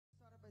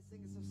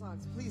singing some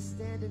songs. Please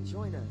stand and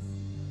join us.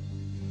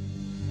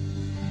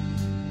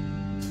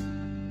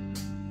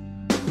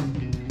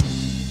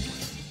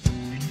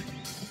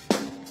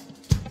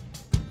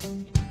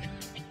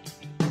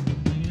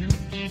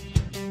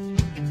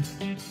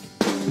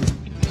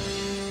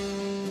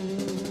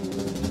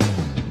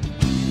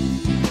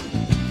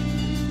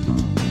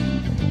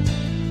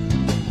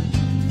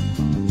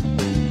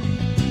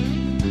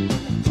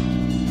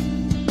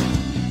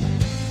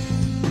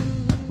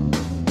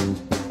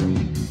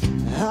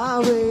 I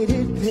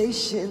waited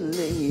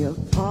patiently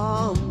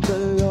upon the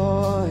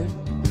Lord,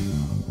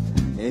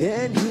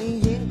 and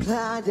He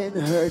inclined and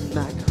heard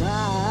my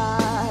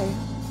cry.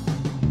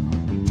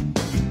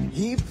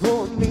 He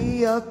pulled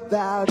me up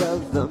out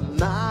of the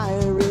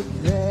miry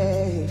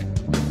clay.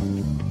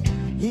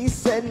 He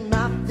set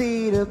my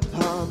feet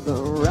upon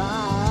the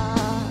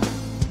rock.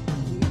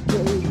 He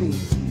gave me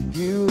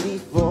beauty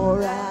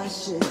for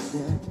ashes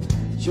and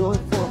joy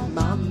for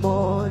my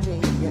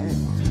mourning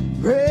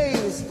and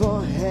praise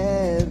for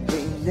heaviness.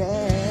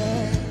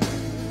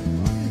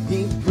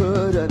 He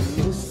put a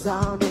new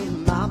sound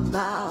in my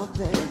mouth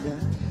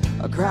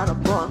and a crown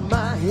upon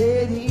my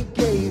head. He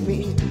gave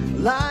me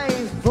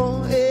life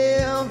forevermore.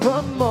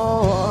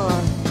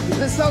 He's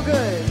been so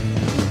good.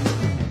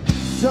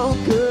 So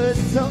good,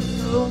 so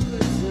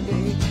good to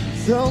me.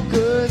 So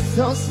good,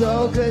 so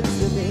good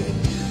to me.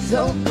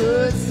 So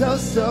good,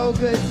 so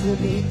good to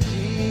me,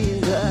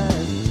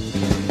 Jesus.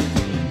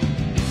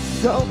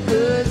 So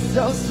good,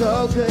 so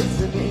good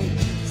to me.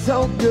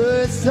 So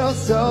good, so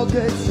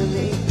good to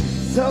me.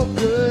 So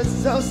good,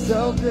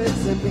 so good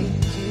to me,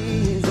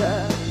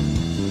 Jesus.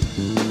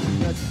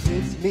 He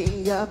picked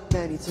me up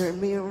and He turned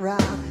me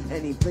around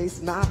and He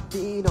placed my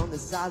feet on the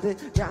solid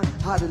ground.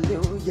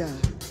 Hallelujah,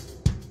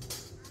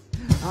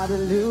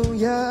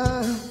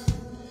 hallelujah.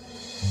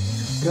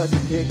 'Cause He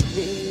picked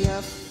me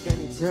up and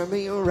He turned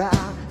me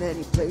around and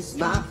He placed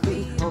my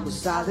feet on the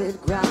solid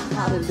ground.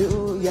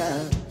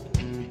 Hallelujah,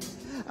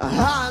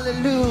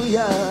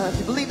 hallelujah. If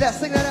you believe that,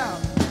 sing that out.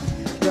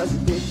 'Cause He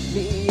picked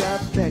me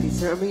up and He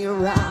turned me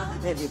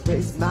around and He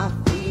placed my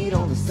feet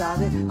on the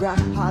solid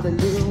ground.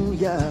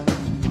 Hallelujah,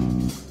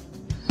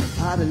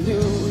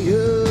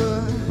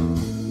 hallelujah.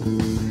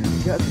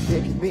 'Cause He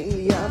picked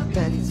me up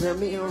and He turned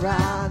me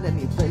around and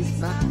He placed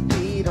my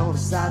feet on the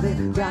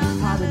solid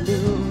ground.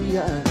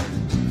 Hallelujah,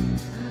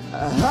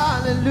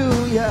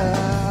 hallelujah.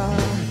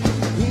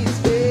 He's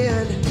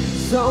been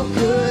so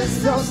good,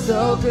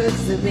 so good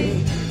to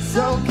me.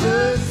 So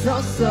good,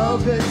 so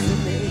good to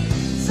me.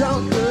 So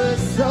good,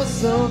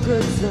 so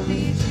good to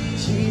me,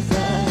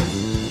 Jesus.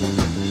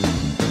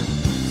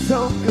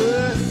 So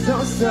good,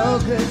 so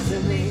good to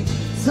me.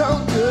 So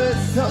good,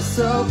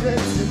 so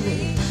good to me.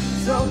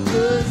 So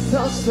good,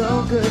 so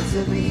good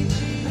to me,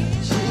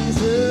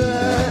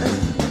 Jesus.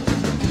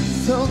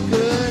 So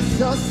good,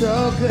 so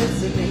good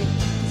to me.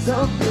 So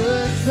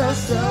good,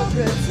 so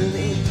good to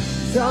me.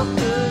 So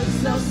good,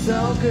 so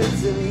good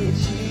to me,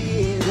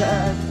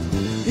 Jesus.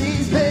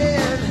 He's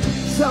been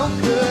so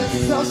good,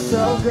 so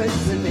good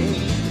to me.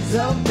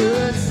 So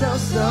good,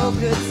 so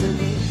good to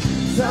me.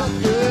 So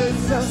good,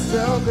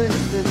 so good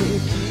to me,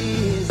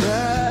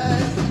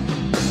 Jesus.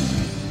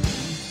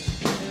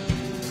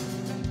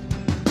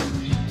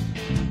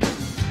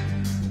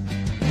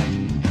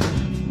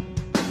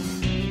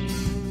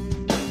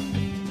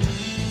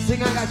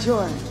 Sing, I got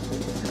joy.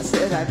 I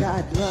said I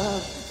got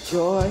love,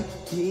 joy,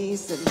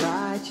 peace, and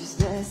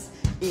righteousness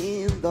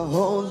in the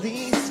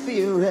Holy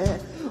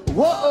Spirit.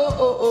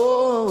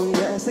 Whoa,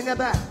 yeah, sing that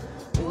back.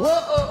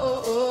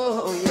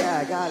 Whoa, yeah,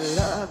 I got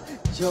love,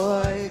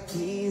 joy,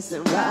 peace,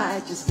 and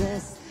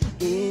righteousness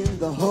in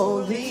the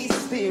Holy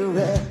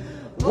Spirit.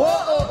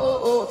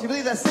 Whoa, if you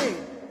believe that, sing.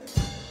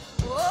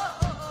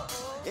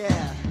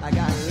 Yeah, I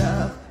got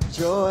love,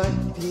 joy,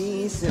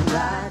 peace, and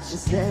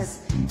righteousness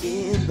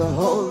in the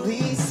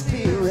Holy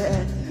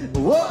Spirit.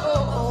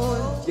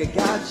 Whoa, you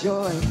got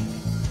joy.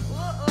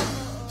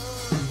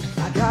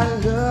 I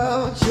got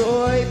love,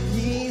 joy,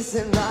 peace,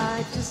 and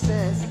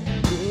righteousness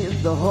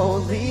in the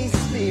Holy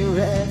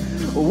Spirit.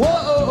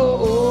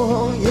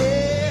 Whoa,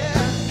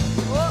 yeah.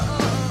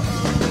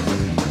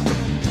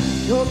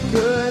 You're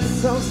good,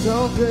 so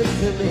good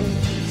to me.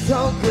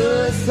 So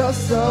good, so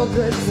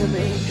good to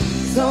me.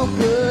 So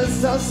good,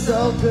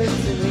 so good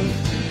to me,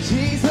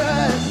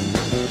 Jesus.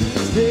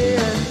 He's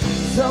been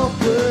so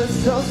good,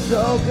 so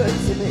good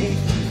to me.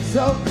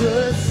 So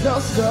good, so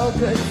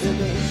good to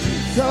me.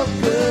 So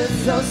good,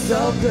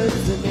 so good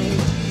to me,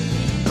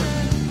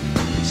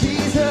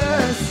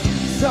 Jesus.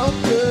 So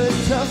good,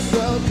 so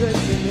good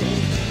to me.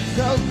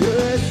 So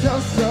good, so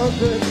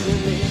good to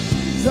me.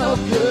 So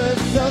good,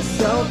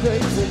 so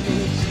good to me,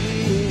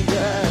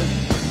 Jesus.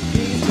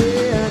 He's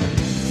been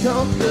so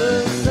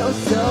good, so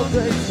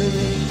good to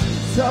me.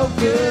 So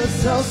good,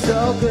 so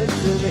good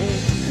to me.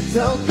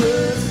 So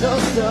good,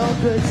 so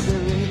good to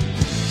me,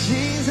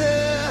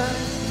 Jesus.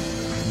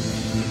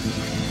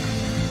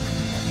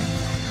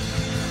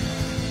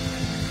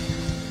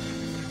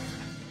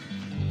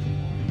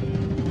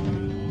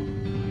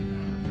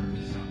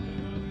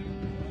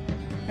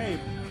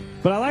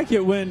 But I like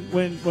it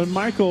when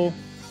Michael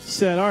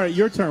said, all right,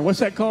 your turn. What's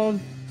that called?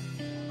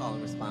 Call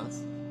and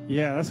response.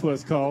 Yeah, that's what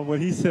it's called. What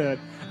he said.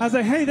 I was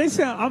like, hey, they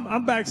sound,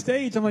 I'm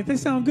backstage. I'm like, they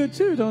sound good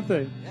too, don't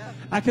they? Yeah.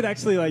 I could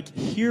actually like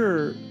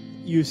hear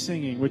you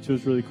singing, which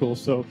was really cool.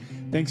 So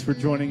thanks for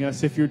joining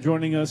us. If you're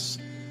joining us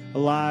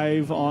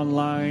live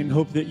online,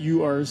 hope that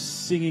you are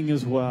singing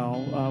as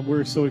well.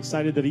 We're so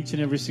excited that each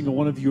and every single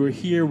one of you are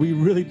here. We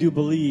really do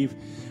believe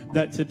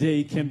that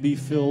today can be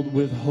filled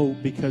with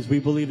hope because we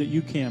believe that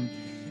you can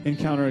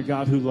encounter a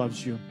God who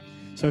loves you.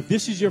 So if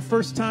this is your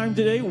first time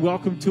today,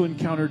 welcome to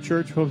Encounter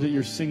Church. Hope that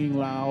you're singing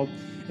loud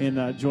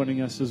and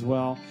joining us as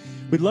well.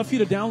 We'd love for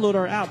you to download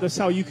our app. That's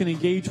how you can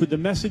engage with the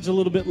message a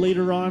little bit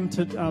later on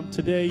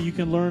today. You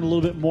can learn a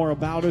little bit more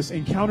about us.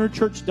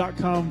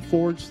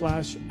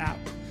 EncounterChurch.com/app.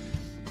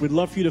 We'd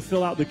love for you to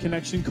fill out the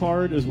connection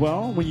card as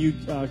well. When you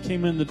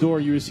came in the door,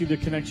 you received a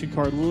connection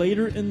card.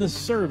 Later in the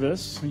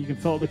service, you can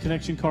fill out the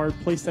connection card,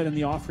 place that in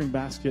the offering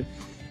basket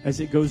as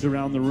it goes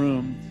around the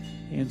room.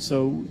 And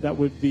so that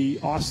would be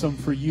awesome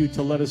for you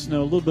to let us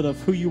know a little bit of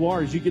who you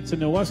are. As you get to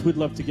know us, we'd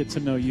love to get to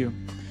know you.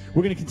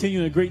 We're going to continue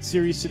in a great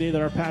series today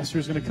that our pastor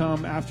is going to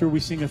come after we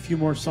sing a few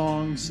more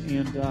songs,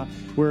 and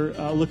we're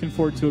looking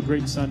forward to a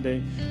great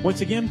Sunday.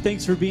 Once again,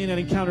 thanks for being at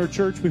Encounter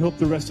Church. We hope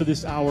the rest of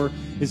this hour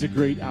is a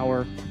great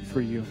hour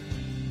for you.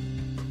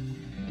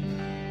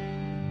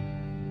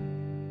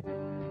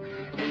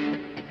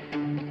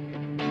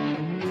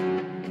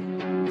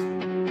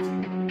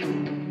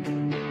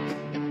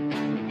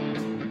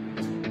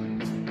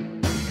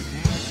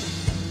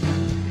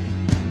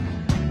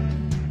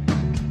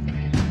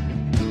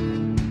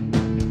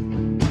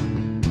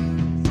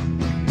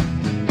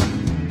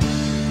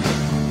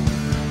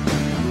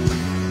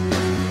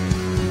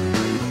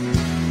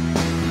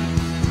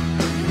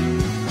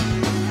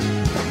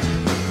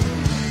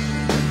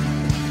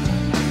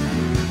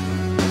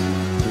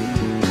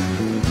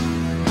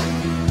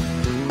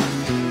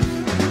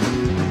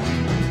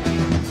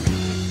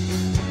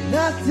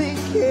 Nothing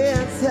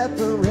can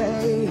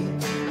separate.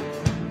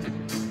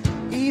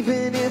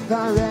 Even if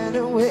I ran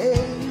away,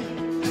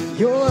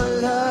 your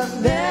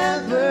love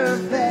never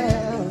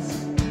fails.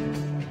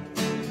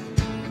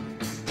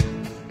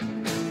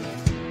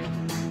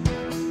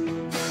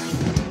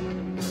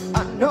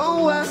 I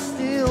know I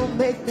still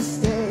make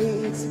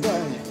mistakes,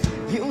 but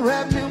you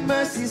have new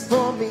mercies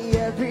for me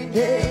every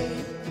day.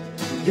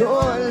 Your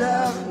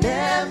love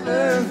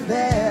never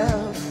fails.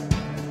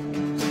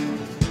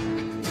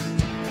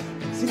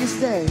 You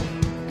stay.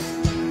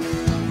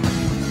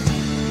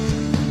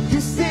 You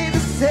stay the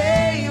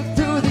same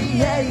through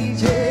the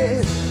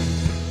ages.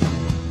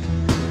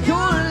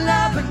 Your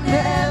love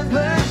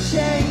never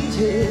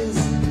changes.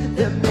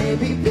 There may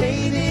be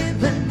pain in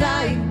the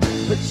night,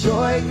 but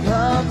joy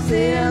comes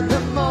in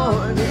the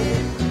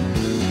morning.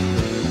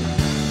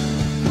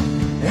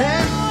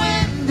 And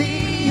when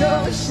the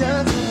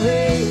oceans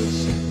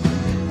rage,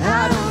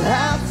 I don't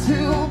have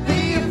to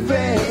be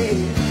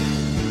afraid.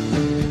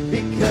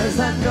 Because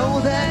I know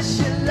that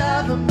you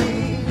love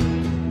me.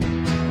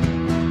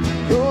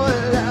 Your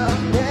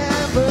love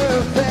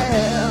never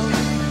fails.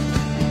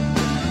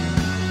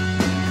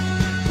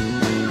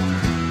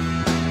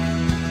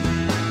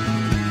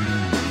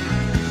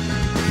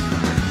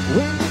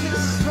 When you're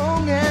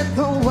strong and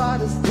the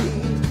water's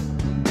deep,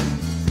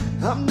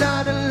 I'm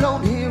not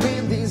alone here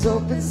in these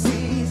open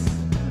seas.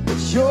 But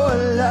your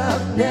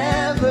love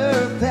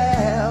never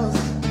fails.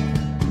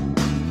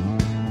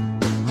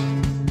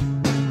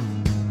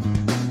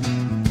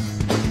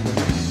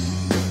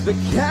 The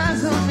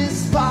chasm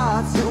is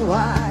far too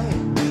wide.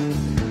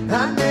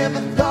 I never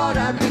thought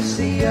I'd reach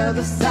the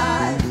other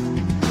side.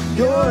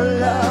 Your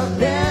love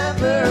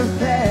never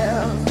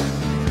fails.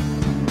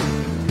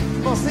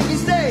 Come on, sing, you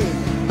stay.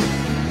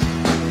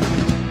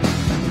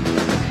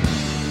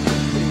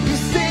 You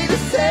stay the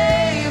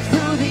same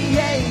through the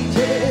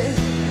ages.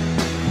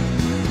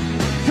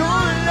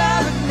 Your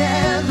love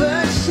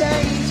never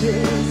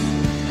changes.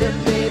 There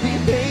may be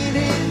pain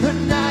in the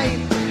night,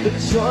 but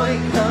joy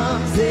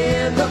comes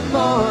in the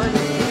morning.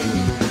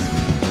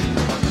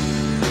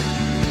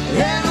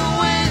 And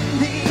when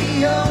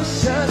the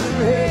oceans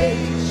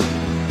rage,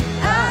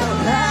 I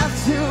don't have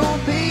to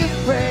be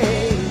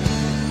afraid.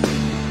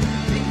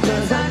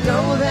 Because I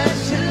know that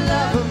you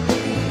love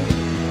me.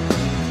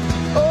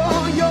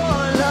 Oh, your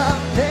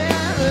love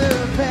never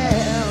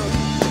fails.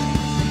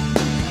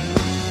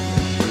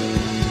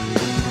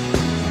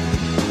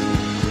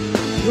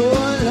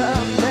 Your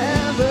love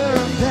never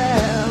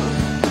fails.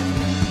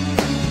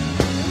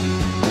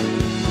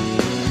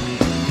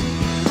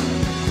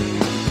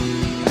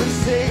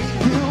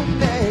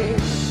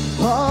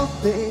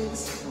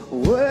 Things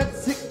work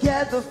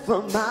together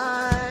for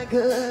my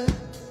good,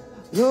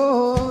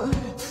 Lord.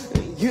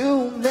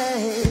 You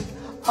make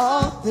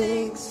all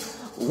things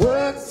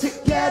work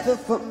together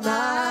for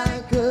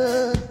my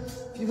good.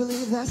 If you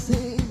believe that,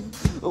 sing.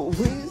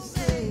 We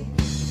sing.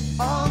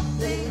 All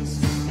things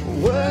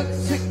work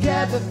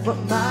together for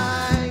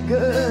my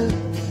good,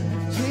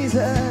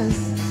 Jesus.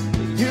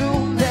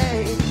 You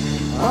make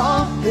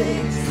all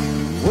things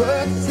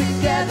work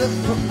together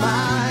for my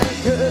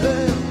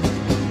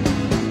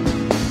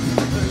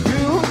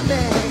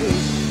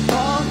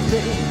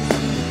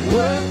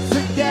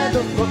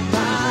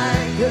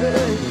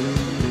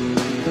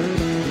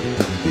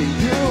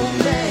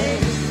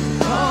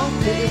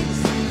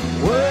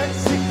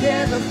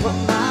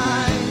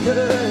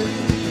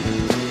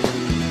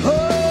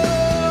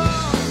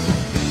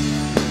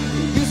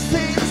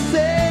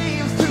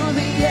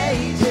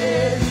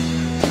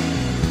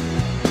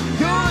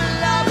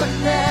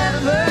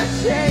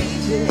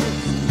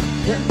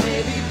There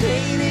may be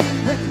pain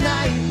in the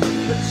night,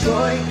 but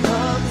joy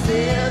comes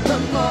in the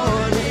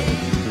morning.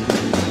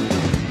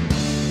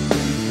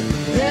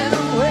 And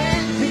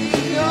when the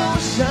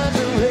ocean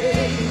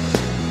rage,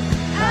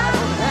 I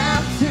don't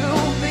have to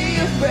be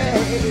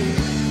afraid,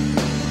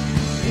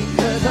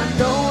 because I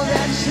know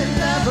that you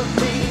love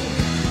me.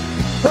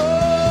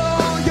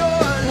 Oh,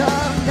 your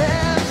love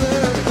never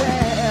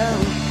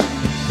fails.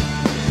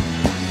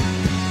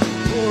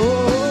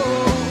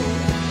 Oh,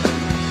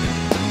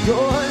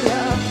 your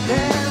love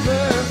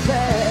never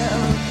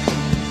fails.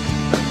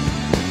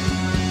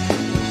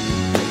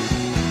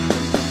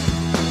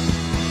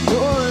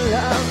 Your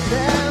love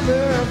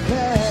never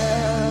fails.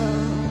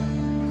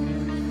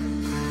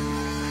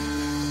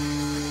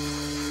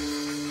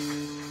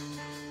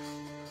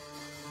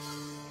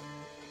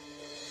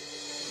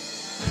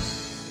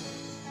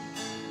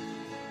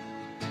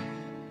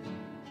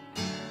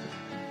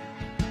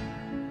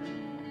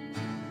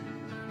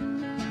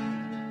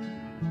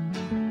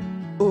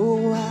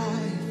 Oh,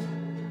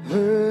 I've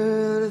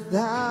heard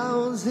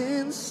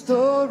 1,000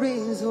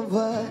 stories of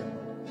what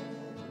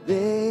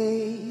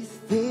they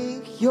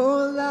think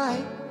you're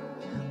like,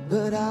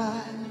 but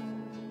I've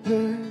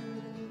heard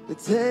the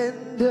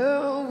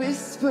tender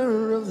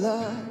whisper of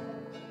love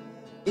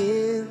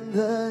in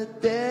the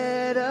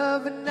dead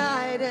of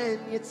night, and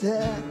you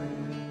tell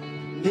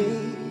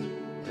me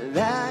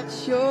that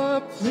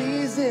you're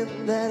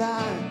pleasing, that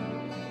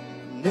I'm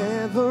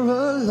never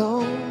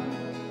alone.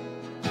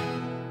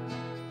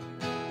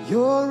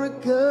 You're a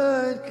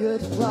good,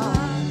 good father.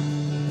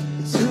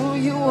 It's who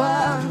you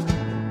are.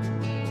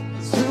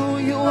 It's who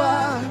you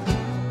are.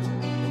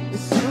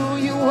 It's who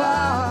you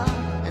are.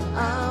 And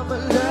I'm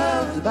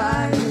loved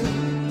by you.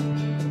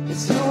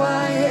 It's who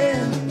I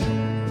am.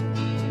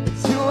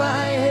 It's who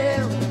I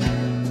am.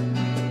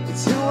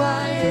 It's who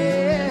I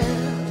am.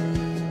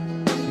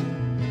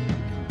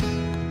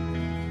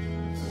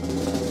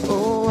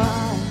 Oh,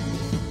 I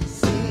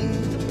see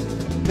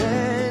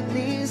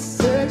many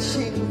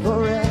searching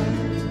for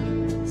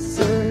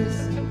answers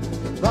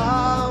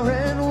far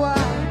and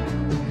wide,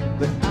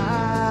 but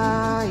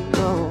I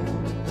know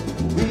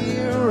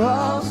we're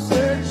all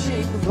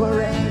searching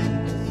for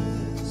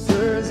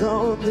answers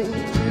only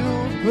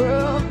you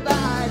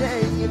provide,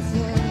 and you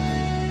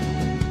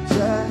tell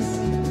just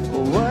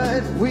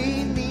what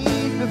we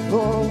need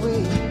before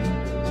we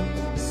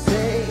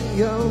say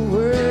your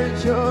word.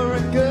 You're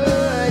a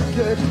good,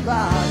 good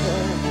father.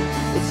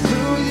 It's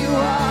who you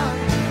are.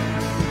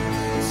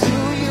 It's who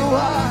you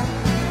are.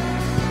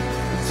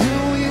 It's who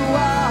you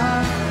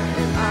are.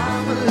 And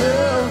I'm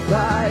loved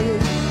by you.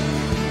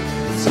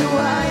 It's who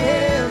I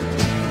am.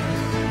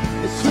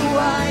 It's who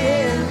I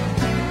am.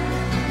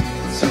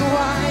 It's who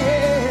I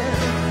am.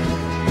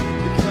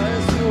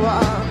 Because you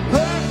are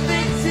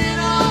perfect in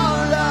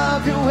all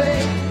of your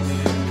ways.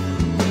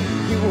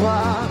 You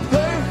are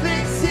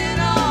perfect in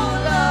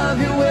all of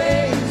your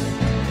ways.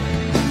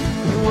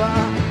 You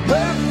are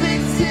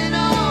perfect in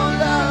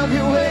all of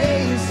your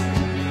ways.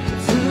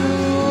 It's who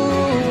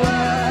I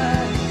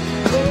am.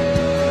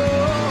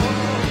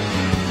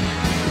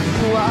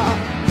 You are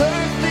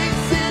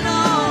perfect in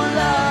all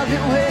of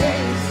your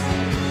ways.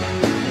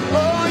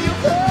 Oh,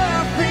 you're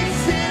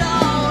perfect in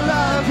all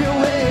of your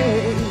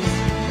ways.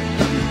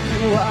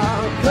 You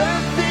are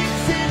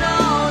perfect in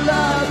all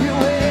of your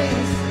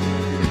ways.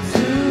 It's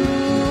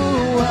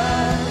who I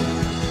am.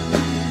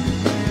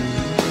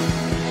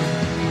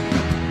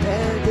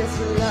 And it's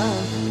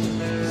love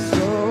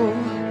so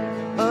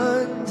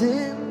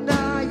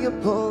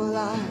undeniable,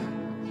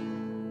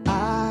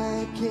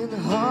 I can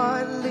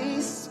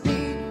hardly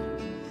speak.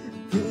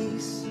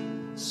 Peace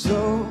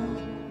so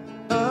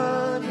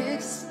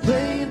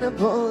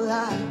unexplainable,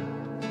 I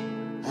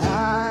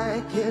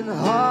can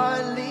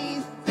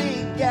hardly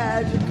think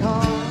as you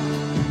call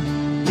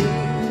me.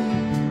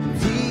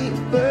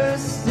 Deeper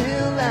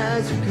still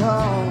as you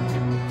call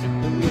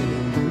me.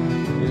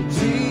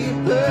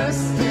 Deeper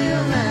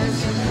still as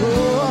you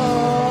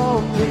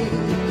call me.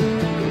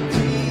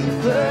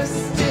 Deeper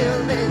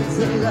still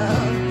into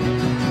love.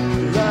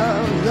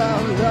 Love,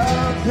 love,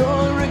 love.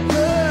 You're a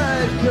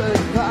good, good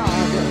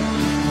father.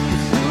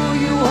 It's who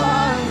you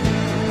are.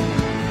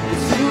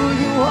 It's who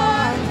you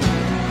are.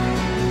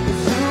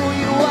 It's who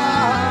you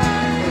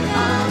are. And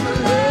I'm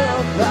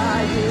loved by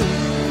you.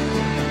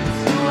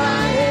 It's who I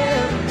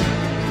am.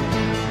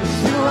 It's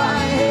who I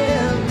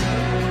am.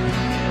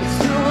 It's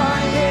who I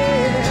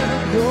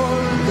am.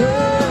 You're a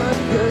good,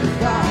 good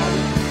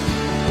father.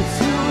 It's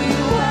who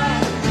you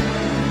are.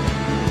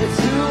 It's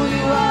who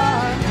you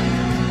are.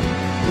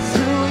 It's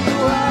who you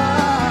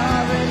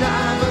are. And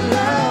I'm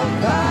loved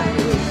by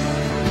you.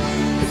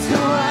 It's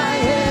who I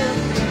am.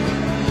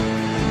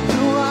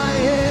 Who I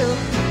am.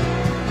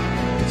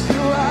 It's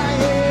who I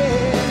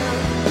am.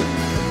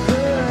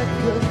 Good,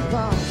 good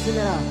father. Sing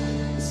it out.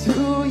 It's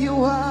who you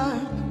are.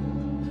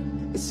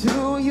 It's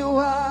who you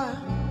are.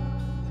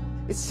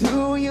 It's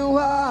who you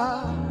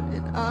are.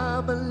 And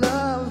I'm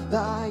loved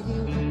by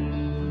you.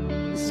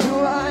 It's who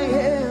I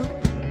am.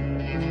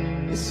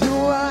 It's who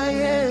I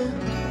am.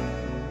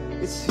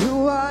 It's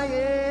who I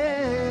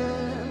am.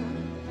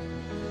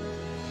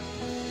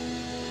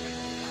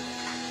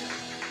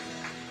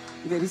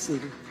 may be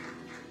seated.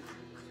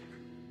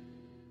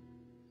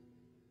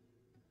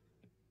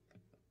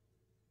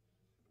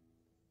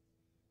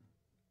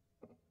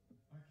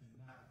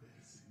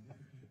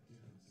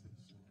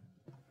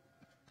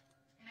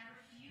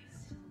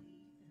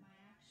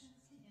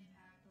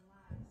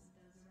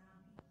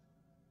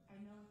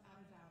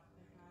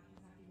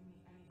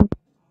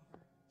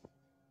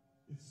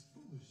 It's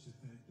foolish to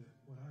think that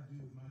what I do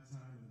with my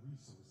time and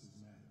resources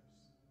matters.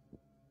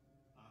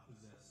 I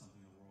possess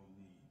something the world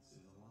needs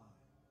is a lie.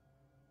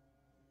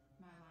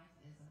 My life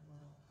is of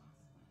little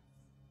consequence.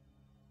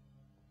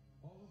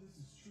 All of this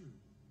is true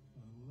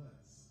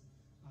unless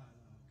I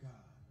allow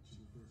God to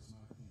reverse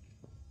my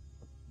thinking.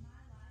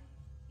 My life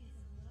is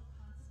of little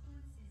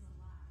consequence is a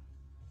lie.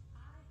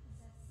 I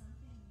possess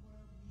something the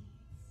world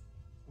needs.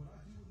 What I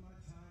do with my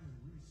time and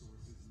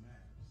resources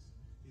matters.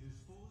 It is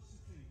foolish to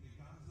think that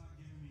God has not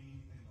given me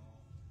anything to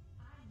offer.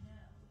 I know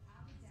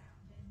without a doubt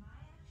that my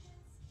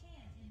actions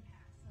can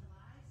impact the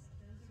lives of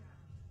those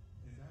around me.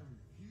 And I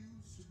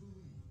refuse to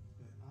believe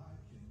that I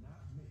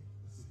cannot make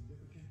a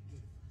significant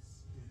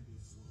difference in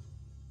this world.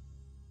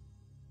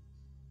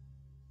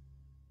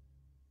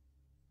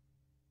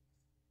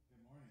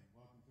 Good morning.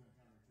 Welcome to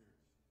Encounter Church.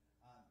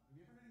 Have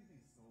you ever had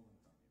anything stolen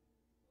from you?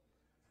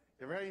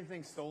 You ever had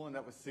anything stolen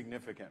that was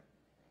significant?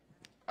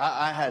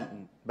 I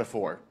hadn't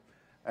before.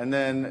 And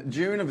then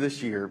June of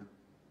this year,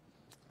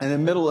 in the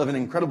middle of an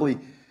incredibly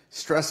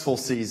stressful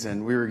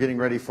season, we were getting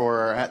ready for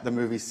our At the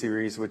Movie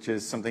series, which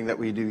is something that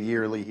we do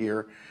yearly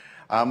here,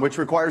 which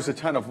requires a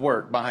ton of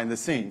work behind the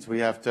scenes. We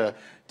have to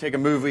take a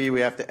movie, we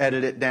have to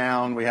edit it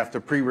down, we have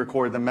to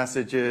pre-record the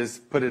messages,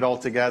 put it all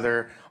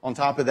together. On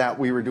top of that,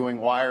 we were doing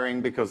wiring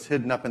because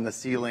hidden up in the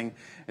ceiling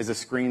is a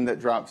screen that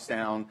drops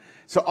down.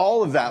 So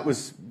all of that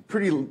was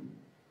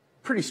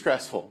pretty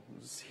stressful. I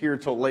was here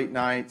till late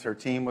nights, our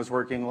team was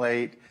working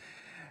late.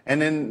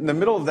 And in the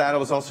middle of that, I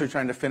was also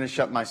trying to finish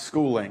up my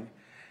schooling.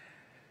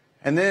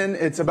 And then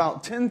it's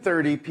about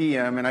 10:30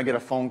 p.m. and I get a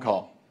phone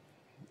call.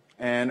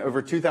 And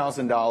over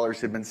 $2,000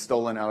 had been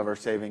stolen out of our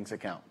savings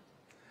account.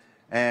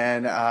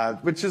 And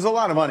which is a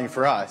lot of money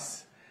for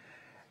us.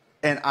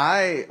 And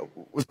I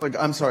was like,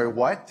 I'm sorry,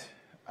 what?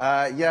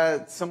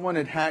 Yeah, someone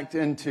had hacked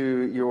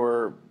into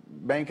your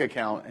bank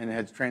account and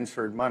had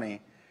transferred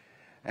money.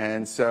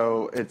 And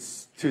so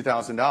it's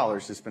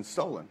 $2,000 that's been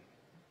stolen.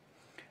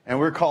 And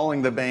we're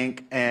calling the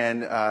bank,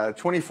 and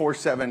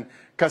 24/7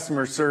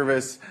 customer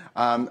service.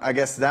 I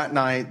guess that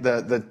night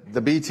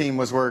the B team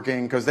was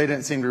working because they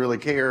didn't seem to really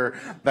care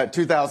that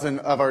 $2,000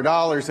 of our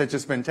dollars had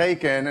just been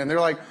taken. And they're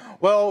like,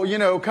 well, you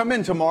know, come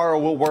in tomorrow,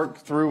 we'll work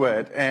through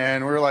it.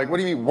 And we're like, what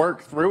do you mean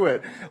work through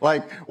it?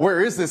 Like,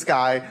 where is this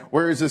guy?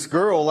 Where is this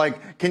girl?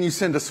 Like, can you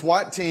send a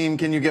SWAT team?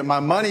 Can you get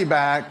my money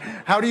back?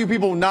 How do you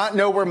people not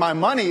know where my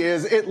money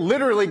is? It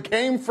literally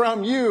came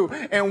from you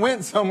and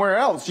went somewhere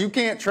else. You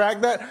can't track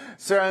that?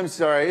 Sir, I'm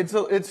sorry.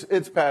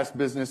 It's past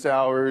business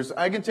hours.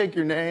 I can take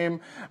your name.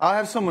 I'll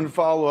have someone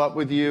follow up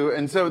with you.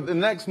 And so the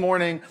next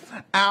morning,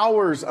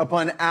 hours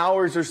upon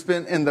hours are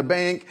spent in the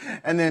bank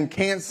and then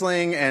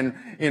canceling and,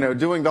 you know,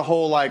 doing the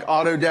whole like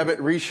auto debit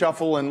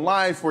reshuffle in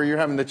life where you're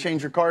having to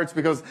change your cards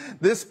because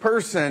this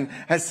person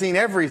has seen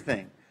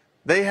everything.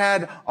 They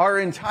had our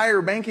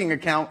entire banking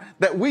account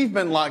that we've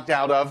been locked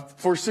out of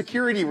for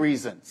security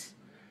reasons.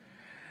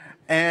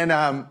 And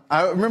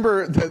I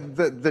remember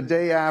the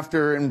day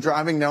after and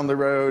driving down the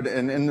road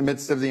and in the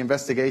midst of the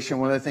investigation,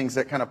 one of the things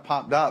that kind of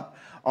popped up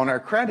on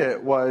our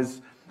credit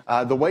was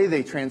the way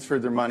they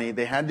transferred their money.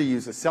 They had to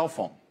use a cell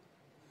phone.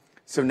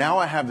 So now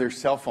I have their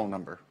cell phone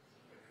number.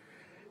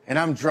 And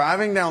I'm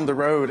driving down the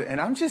road and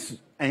I'm just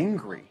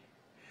angry.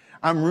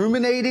 I'm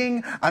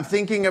ruminating. I'm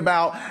thinking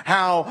about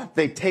how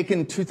they've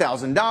taken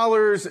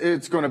 $2,000.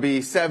 It's going to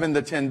be 7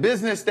 to 10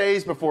 business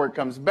days before it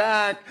comes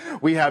back.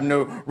 We have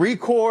no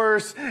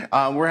recourse.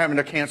 We're having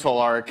to cancel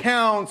our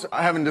accounts,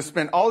 having to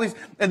spend all these,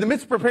 in the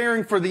midst of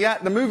preparing for the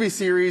movie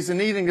series and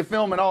needing to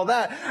film and all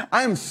that.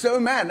 I am so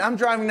mad. And I'm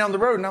driving down the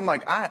road and I'm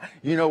like,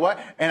 you know what?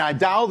 And I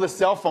dial the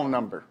cell phone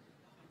number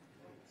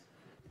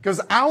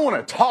because I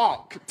want to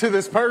talk to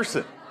this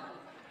person.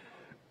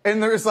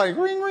 And there's like,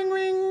 ring, ring,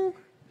 ring,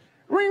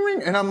 ring,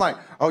 ring. And I'm like,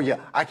 oh yeah,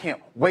 I can't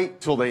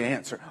wait till they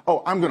answer.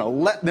 Oh, I'm going to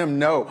let them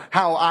know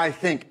how I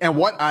think and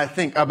what I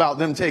think about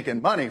them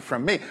taking money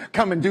from me.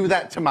 Come and do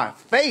that to my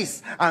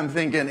face, I'm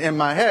thinking in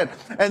my head.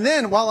 And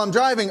then while I'm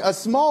driving, a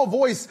small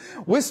voice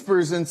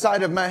whispers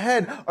inside of my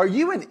head, are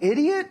you an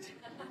idiot?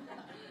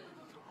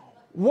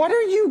 What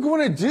are you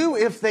going to do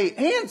if they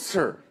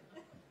answer?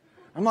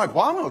 I'm like,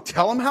 well, I'm going to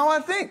tell them how I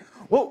think.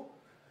 Well,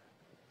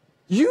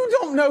 you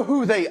don't know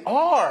who they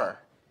are.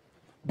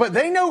 But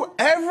they know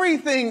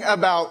everything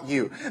about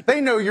you.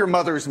 They know your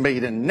mother's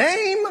maiden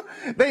name.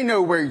 They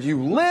know where you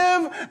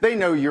live. They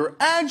know your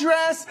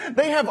address.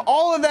 They have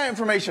all of that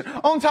information.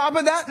 On top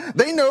of that,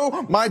 they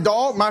know my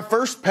dog, my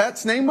first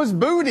pet's name was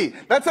Booty.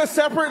 That's a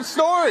separate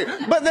story.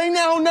 But they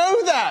now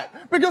know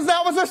that because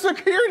that was a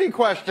security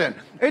question.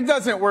 It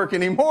doesn't work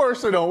anymore,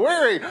 so don't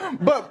worry.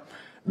 But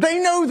they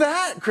know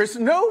that, Chris.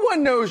 No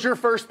one knows your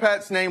first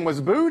pet's name was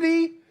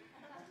Booty.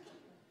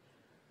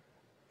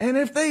 And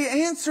if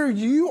they answer,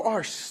 you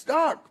are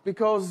stuck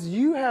because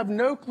you have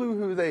no clue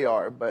who they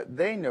are, but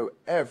they know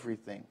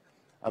everything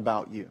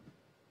about you.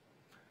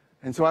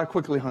 And so I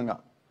quickly hung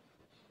up.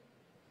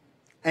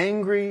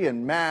 Angry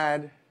and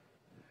mad,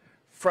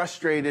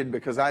 frustrated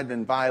because I'd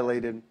been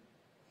violated.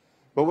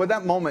 But what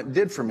that moment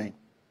did for me,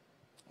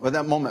 what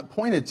that moment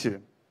pointed to,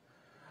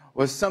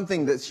 was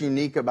something that's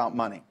unique about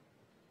money.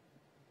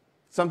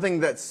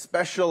 Something that's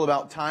special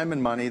about time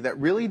and money that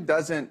really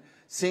doesn't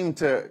seem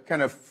to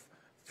kind of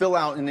fill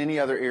out in any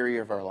other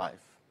area of our life.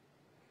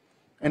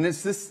 And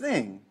it's this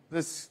thing,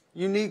 this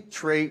unique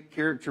trait,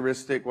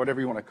 characteristic,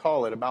 whatever you want to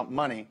call it, about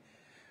money,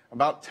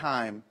 about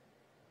time,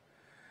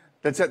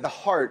 that's at the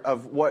heart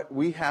of what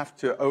we have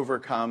to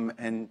overcome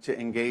and to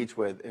engage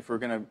with if we're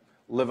going to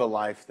live a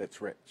life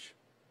that's rich.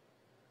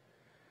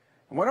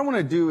 And what I want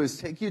to do is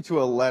take you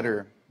to a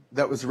letter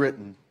that was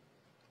written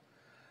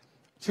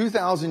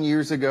 2,000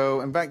 years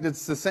ago. In fact,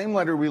 it's the same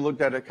letter we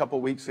looked at a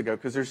couple weeks ago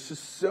because there's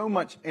just so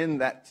much in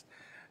that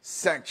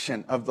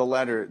section of the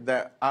letter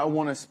that I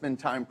want to spend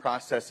time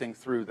processing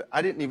through that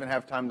I didn't even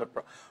have time to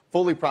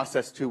fully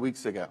process 2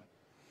 weeks ago.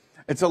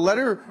 It's a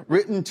letter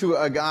written to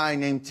a guy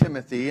named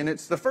Timothy, and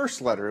it's the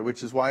first letter,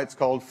 which is why it's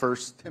called 1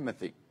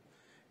 Timothy.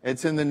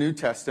 It's in the New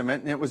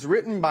Testament, and it was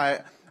written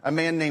by a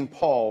man named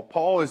Paul.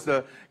 Paul is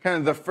the kind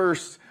of the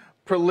first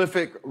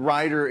prolific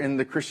writer in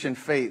the Christian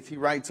faith. He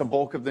writes a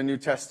bulk of the New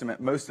Testament.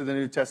 Most of the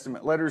New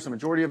Testament letters, the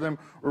majority of them,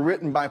 were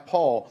written by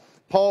Paul.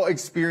 Paul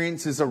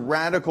experiences a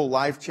radical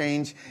life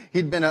change.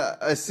 He'd been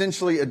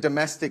essentially a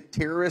domestic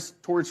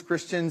terrorist towards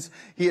Christians.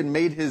 He had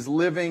made his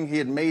living, he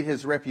had made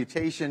his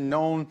reputation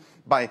known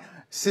by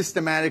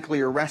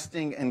systematically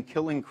arresting and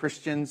killing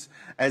Christians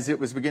as it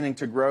was beginning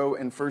to grow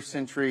in first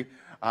century.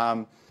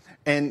 And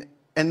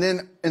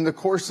then in the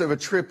course of a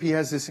trip, he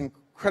has this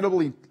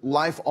incredibly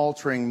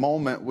life-altering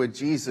moment with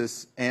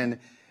Jesus, and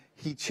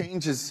he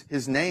changes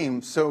his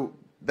name so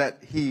that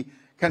he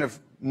kind of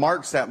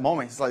marks that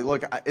moment. He's like,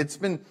 look,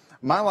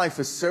 my life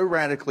is so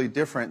radically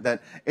different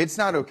that it's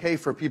not okay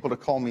for people to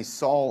call me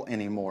Saul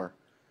anymore.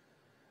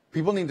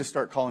 People need to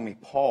start calling me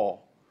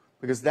Paul,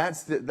 because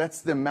that's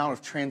the amount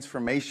of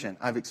transformation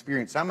I've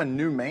experienced. I'm a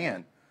new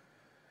man.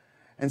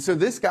 And so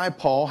this guy,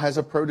 Paul, has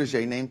a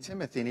protege named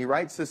Timothy, and he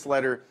writes this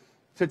letter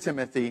to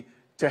Timothy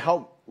to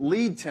help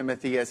lead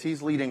Timothy as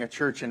he's leading a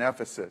church in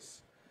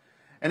Ephesus.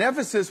 And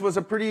Ephesus was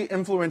a pretty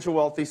influential,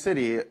 wealthy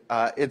city.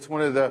 It's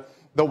one of the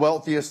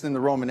wealthiest in the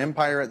Roman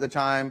Empire at the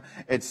time.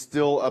 It's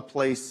still a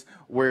place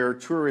where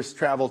tourists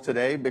travel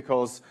today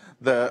because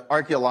the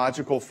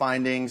archaeological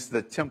findings,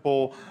 the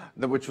temple,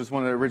 which was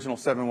one of the original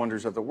 7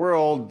 wonders of the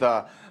world,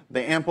 the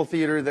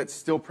amphitheater that's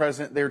still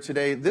present there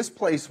today. This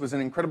place was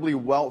an incredibly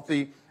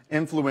wealthy,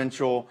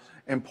 influential,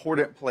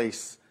 important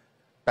place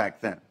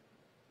back then,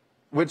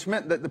 which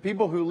meant that the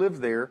people who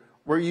lived there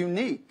were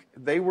unique.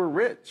 They were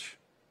rich.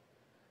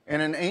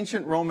 In an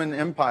ancient Roman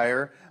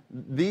Empire,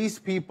 these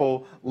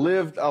people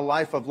lived a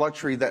life of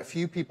luxury that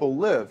few people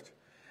lived.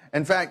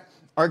 In fact,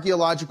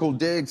 archaeological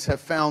digs have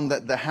found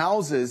that the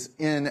houses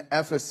in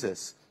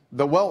Ephesus,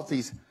 the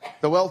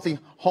wealthy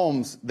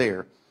homes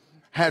there,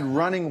 had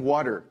running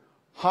water,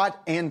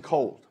 hot and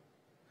cold.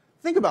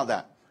 Think about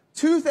that.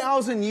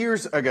 2,000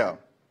 years ago,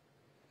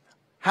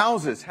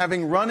 houses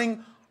having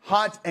running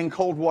hot and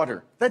cold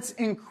water. That's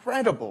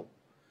incredible.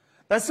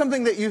 That's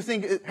something that you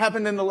think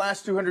happened in the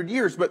last 200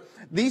 years, but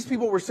these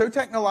people were so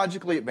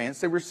technologically advanced,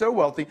 they were so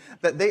wealthy,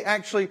 that they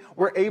actually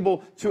were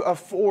able to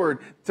afford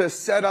to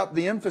set up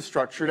the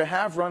infrastructure to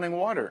have running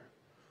water.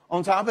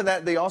 On top of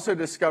that, they also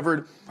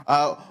discovered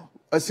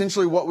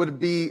essentially what would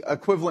be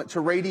equivalent to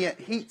radiant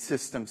heat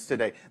systems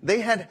today. They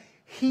had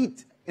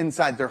heat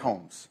inside their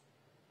homes.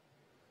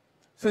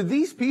 So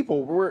these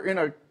people were in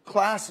a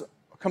class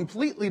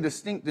completely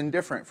distinct and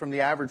different from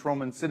the average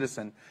Roman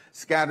citizen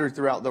scattered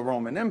throughout the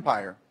Roman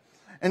Empire.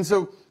 And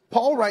so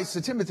Paul writes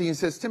to Timothy and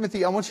says,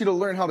 Timothy, I want you to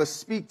learn how to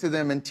speak to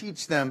them and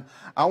teach them.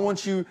 I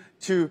want you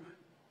to,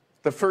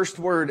 the first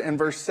word in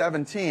verse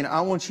 17,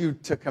 I want you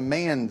to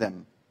command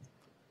them.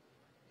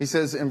 He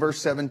says in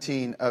verse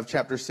 17 of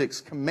chapter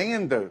 6,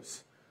 command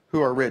those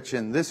who are rich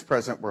in this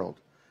present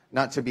world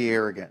not to be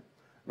arrogant,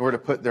 nor to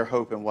put their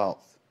hope in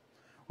wealth,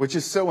 which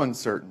is so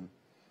uncertain,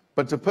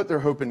 but to put their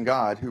hope in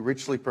God, who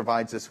richly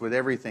provides us with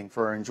everything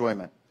for our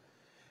enjoyment.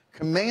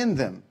 Command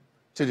them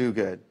to do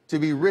good, to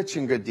be rich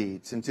in good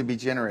deeds, and to be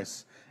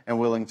generous and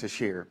willing to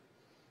share.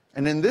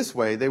 And in this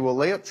way, they will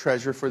lay up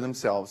treasure for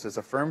themselves as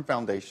a firm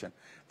foundation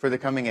for the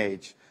coming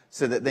age,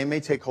 so that they may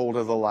take hold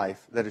of the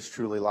life that is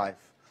truly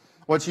life.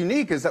 What's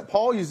unique is that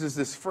Paul uses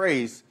this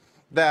phrase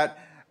that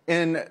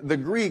in the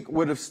Greek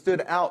would have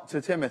stood out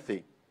to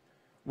Timothy.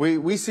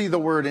 We see the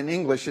word in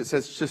English, it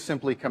says just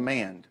simply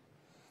command.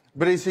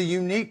 But it's a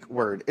unique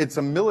word. It's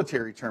a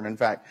military term, in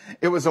fact.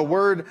 It was a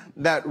word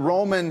that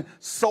Roman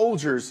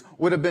soldiers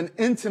would have been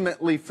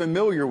intimately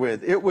familiar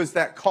with. It was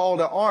that call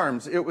to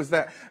arms. It was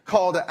that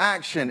call to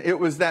action. It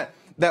was that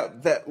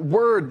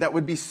word that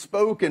would be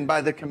spoken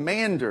by the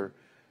commander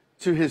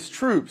to his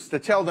troops to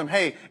tell them,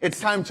 hey, it's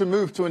time to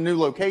move to a new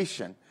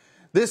location.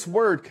 This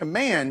word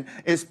command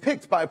is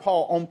picked by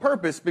Paul on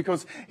purpose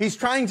because he's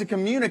trying to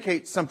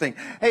communicate something.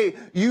 Hey,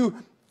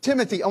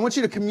 Timothy, I want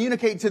you to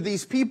communicate to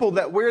these people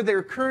that where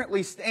they're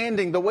currently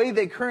standing, the way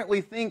they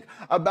currently think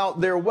about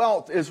their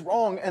wealth is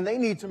wrong, and they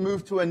need to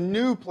move to a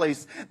new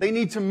place. They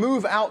need to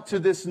move out to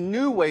this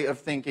new way of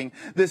thinking,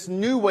 this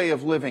new way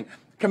of living.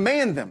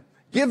 Command them.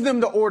 Give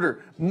them the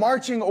order,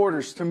 marching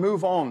orders to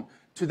move on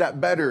to that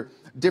better,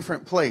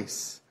 different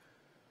place.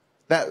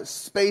 That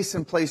space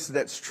and place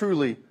that's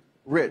truly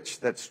rich,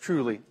 that's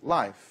truly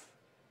life.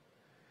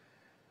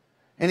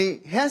 And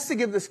he has to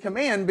give this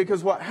command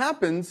because what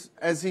happens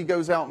as he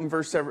goes out in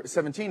verse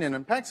 17 and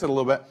unpacks it a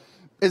little bit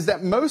is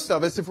that most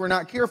of us, if we're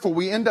not careful,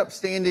 we end up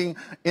standing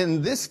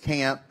in this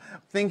camp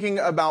thinking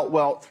about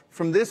wealth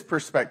from this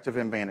perspective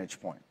and vantage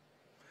point.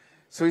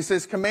 So he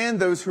says, command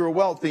those who are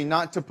wealthy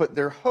not to put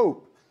their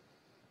hope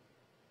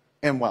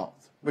in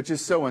wealth, which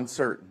is so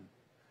uncertain.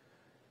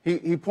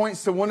 He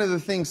points to one of the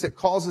things that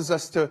causes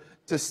us to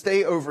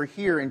stay over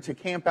here and to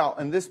camp out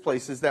in this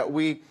place is that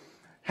we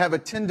have a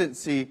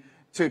tendency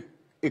to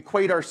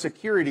equate our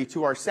security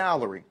to our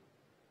salary.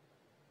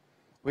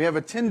 We have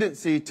a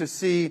tendency to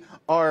see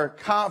our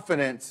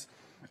confidence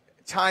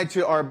tied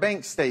to our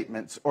bank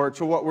statements or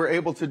to what we're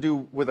able to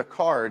do with a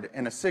card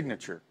and a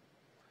signature.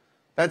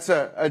 That's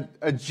a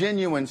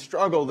genuine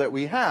struggle that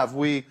we have.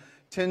 We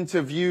tend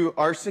to view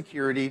our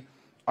security,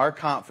 our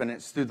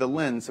confidence through the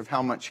lens of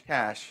how much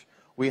cash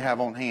we have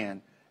on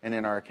hand and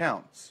in our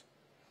accounts.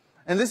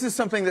 And this is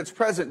something that's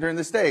present during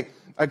this day.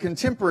 A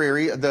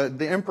contemporary,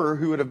 the emperor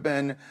who would have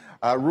been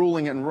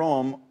ruling in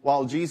Rome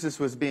while Jesus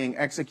was being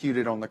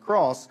executed on the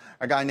cross,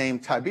 a guy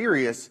named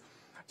Tiberius.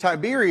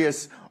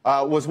 Tiberius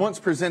was once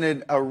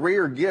presented a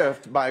rare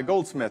gift by a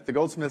goldsmith. The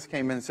goldsmith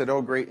came in and said,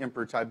 "Oh, great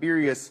Emperor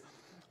Tiberius,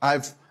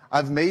 I've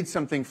made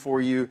something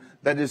for you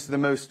that is the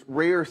most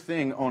rare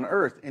thing on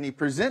earth." And he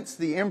presents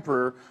the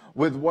emperor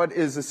with what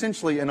is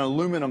essentially an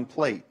aluminum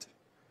plate.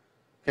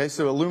 Okay,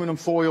 so aluminum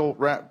foil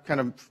wrap, kind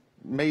of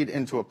made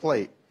into a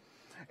plate.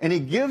 And he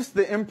gives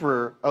the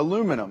emperor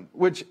aluminum,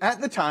 which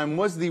at the time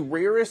was the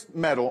rarest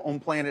metal on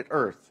planet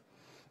Earth.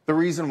 The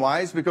reason why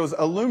is because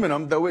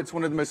aluminum, though it's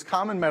one of the most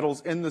common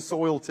metals in the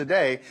soil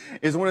today,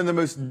 is one of the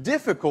most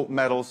difficult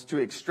metals to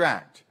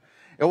extract.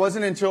 It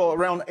wasn't until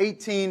around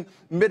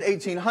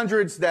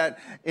mid-1800s that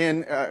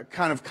in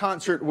kind of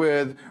concert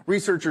with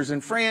researchers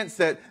in France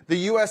that the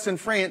U.S. and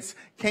France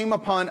came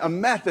upon a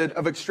method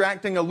of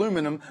extracting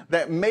aluminum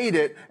that made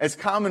it as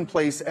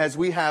commonplace as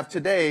we have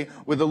today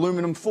with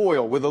aluminum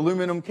foil, with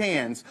aluminum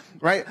cans,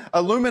 right?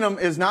 Aluminum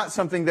is not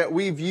something that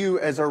we view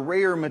as a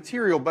rare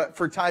material, but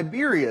for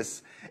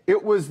Tiberius,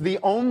 it was the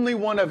only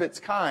one of its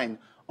kind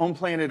on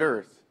planet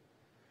Earth.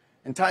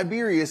 And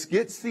Tiberius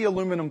gets the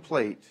aluminum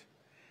plate.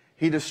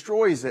 He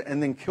destroys it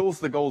and then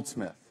kills the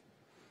goldsmith.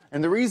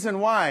 And the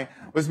reason why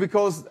was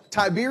because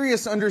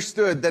Tiberius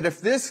understood that if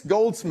this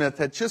goldsmith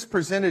had just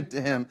presented to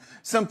him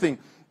something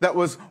that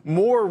was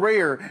more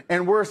rare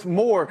and worth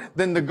more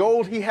than the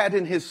gold he had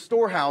in his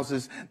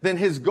storehouses, then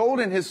his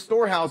gold in his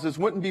storehouses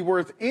wouldn't be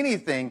worth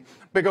anything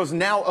because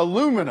now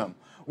aluminum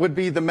would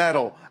be the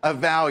metal of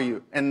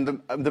value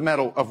and the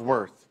metal of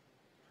worth.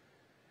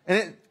 And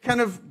it kind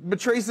of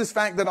betrays this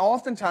fact that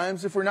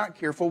oftentimes, if we're not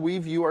careful, we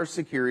view our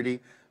security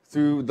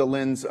through the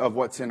lens of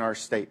what's in our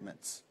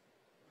statements.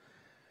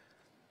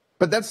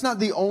 But that's not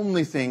the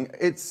only thing.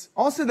 It's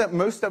also that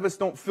most of us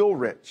don't feel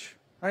rich.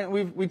 Right?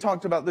 We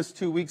talked about this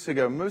 2 weeks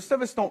ago. Most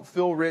of us don't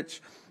feel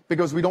rich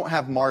because we don't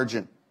have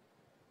margin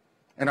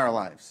in our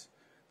lives.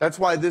 That's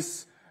why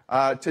this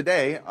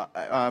today,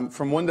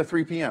 from 1 to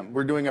 3 p.m.,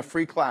 we're doing a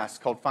free class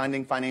called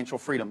Finding Financial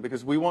Freedom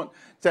because we want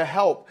to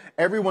help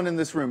everyone in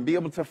this room be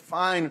able to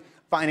find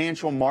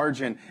financial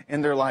margin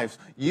in their lives.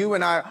 You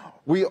and I,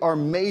 we are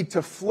made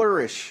to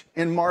flourish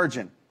in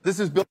margin. This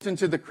is built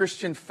into the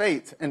Christian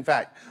faith, in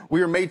fact.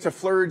 We are made to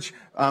flourish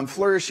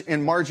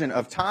in margin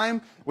of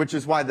time, which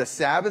is why the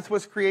Sabbath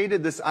was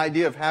created, this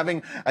idea of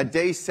having a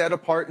day set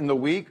apart in the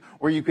week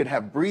where you could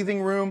have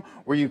breathing room,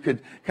 where you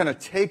could kind of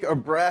take a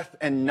breath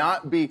and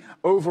not be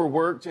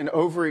overworked and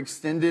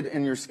overextended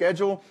in your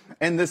schedule,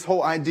 and this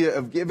whole idea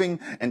of giving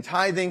and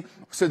tithing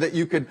so that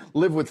you could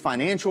live with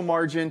financial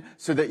margin,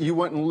 so that you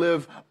wouldn't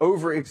live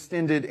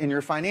overextended in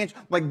your financial.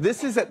 Like,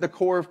 this is at the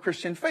core of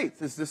Christian faith,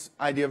 is this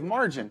idea of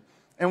margin.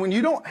 And when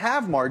you don't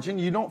have margin,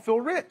 you don't feel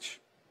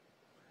rich.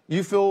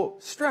 You feel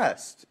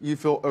stressed. You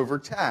feel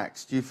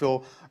overtaxed. You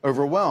feel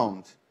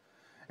overwhelmed.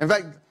 In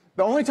fact,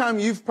 the only time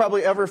you've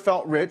probably ever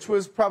felt rich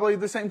was probably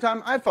the same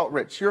time I felt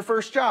rich, your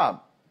first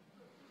job.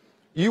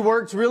 You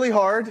worked really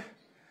hard.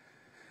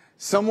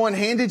 Someone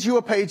handed you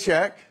a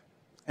paycheck,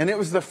 and it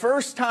was the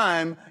first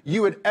time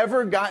you had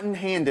ever gotten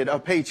handed a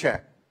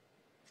paycheck.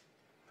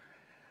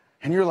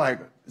 And you're like,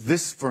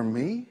 this for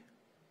me?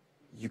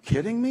 You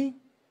kidding me?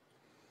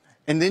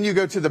 And then you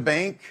go to the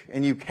bank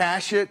and you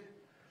cash it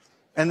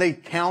and they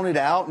count it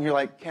out and you're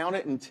like, count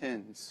it in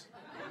tens.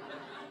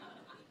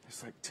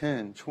 It's like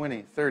 10,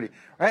 20, 30,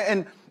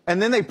 right?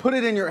 And then they put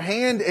it in your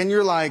hand and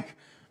you're like,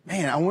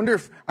 man, I wonder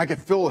if I could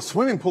fill a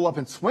swimming pool up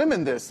and swim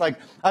in this. Like,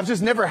 I've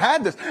just never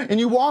had this. And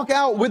you walk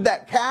out with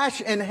that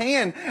cash in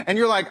hand and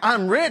you're like,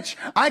 I'm rich.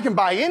 I can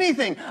buy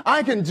anything.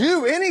 I can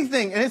do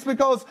anything. And it's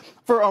because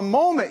for a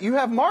moment you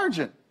have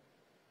margin.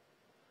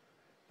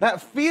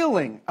 That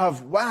feeling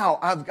of, wow,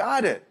 I've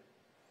got it.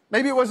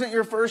 Maybe it wasn't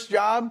your first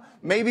job.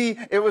 Maybe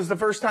it was the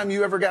first time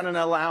you ever got an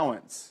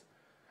allowance.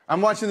 I'm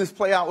watching this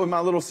play out with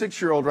my little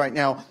 6-year-old right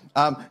now.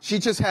 She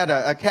just had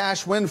a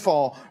cash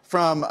windfall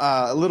from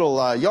a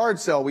little yard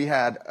sale we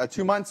had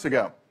 2 months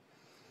ago.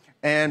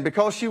 And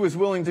because she was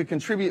willing to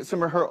contribute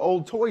some of her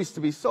old toys to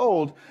be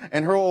sold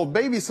and her old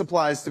baby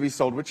supplies to be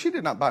sold, which she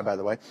did not buy, by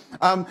the way,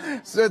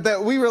 so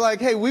that we were like,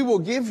 hey, we will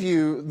give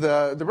you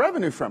the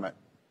revenue from it.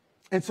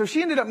 And so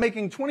she ended up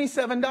making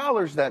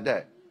 $27 that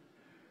day.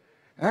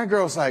 And that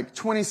girl's like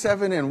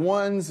 27 and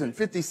ones and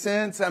 50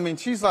 cents. I mean,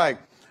 she's like,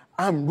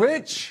 I'm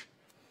rich.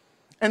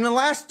 And the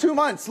last 2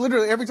 months,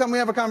 literally every time we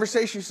have a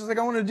conversation, she's like,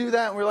 I want to do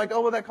that. And we're like,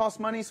 oh, well, that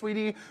costs money,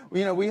 sweetie.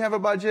 You know, we have a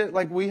budget,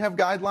 like we have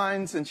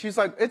guidelines. And she's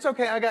like, it's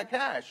okay, I got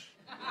cash.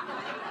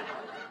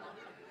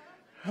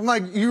 I'm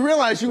like, you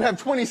realize you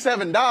have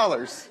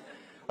 $27.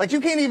 Like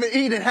you can't even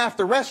eat in half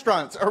the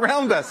restaurants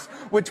around us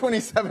with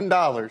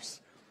 $27.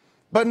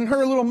 But in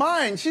her little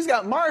mind, she's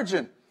got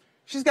margin.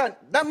 She's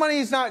got, that money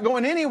is not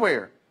going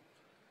anywhere.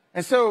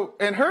 And so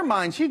in her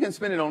mind, she can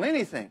spend it on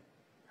anything.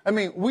 I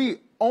mean, we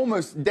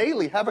almost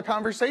daily have a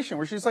conversation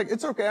where she's like,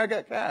 it's okay, I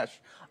got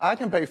cash. I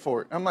can pay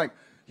for it. I'm like,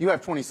 you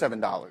have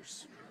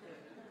 $27.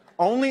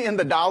 Only in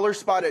the dollar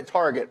spot at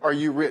Target are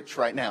you rich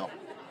right now.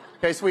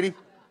 Okay, sweetie?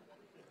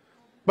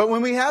 But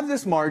when we have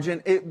this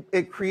margin,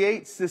 it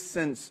creates this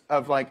sense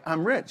of like,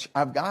 I'm rich,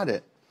 I've got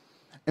it.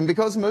 And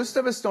because most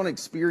of us don't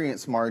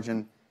experience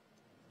margin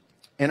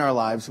in our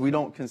lives, we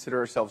don't consider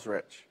ourselves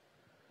rich.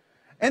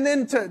 And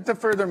then to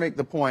further make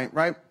the point,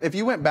 right? If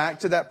you went back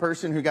to that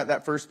person who got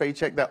that first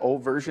paycheck, that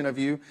old version of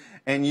you,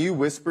 and you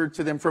whispered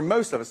to them, for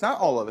most of us, not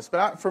all of us,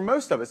 but for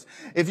most of us,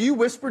 if you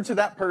whispered to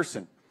that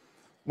person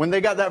when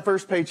they got that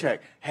first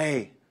paycheck,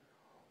 hey,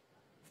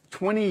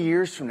 20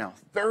 years from now,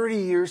 30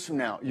 years from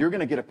now, you're going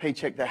to get a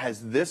paycheck that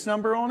has this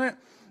number on it,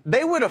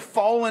 they would have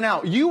fallen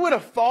out. You would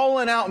have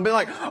fallen out and been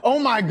like, oh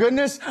my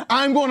goodness,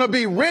 I'm going to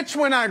be rich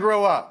when I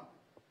grow up.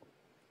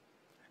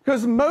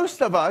 Because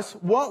most of us,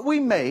 what we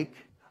make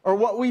or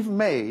what we've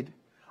made,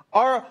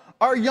 our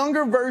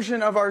younger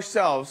version of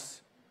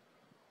ourselves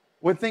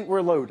would think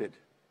we're loaded.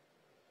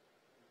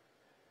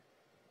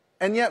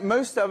 And yet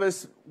most of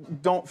us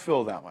don't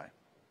feel that way.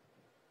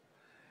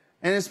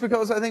 And it's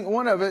because I think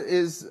one of it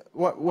is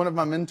what one of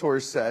my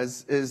mentors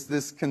says is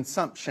this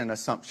consumption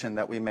assumption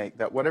that we make,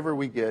 that whatever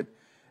we get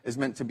is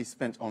meant to be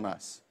spent on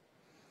us.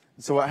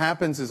 So what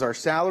happens is our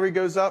salary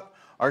goes up,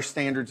 our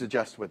standards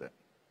adjust with it.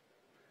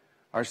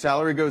 Our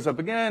salary goes up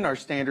again, our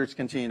standards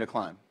continue to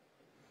climb.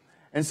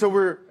 And so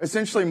we're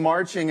essentially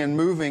marching and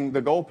moving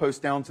the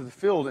goalpost down to the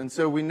field. And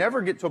so we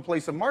never get to a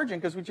place of margin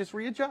because we just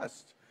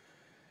readjust.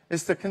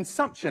 It's the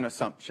consumption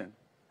assumption,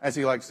 as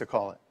he likes to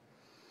call it.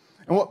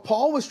 And what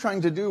Paul was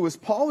trying to do was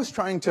Paul was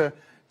trying to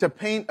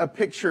paint a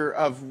picture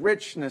of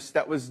richness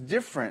that was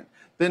different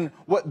than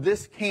what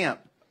this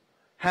camp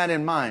had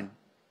in mind.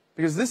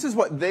 Because this is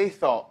what they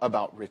thought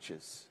about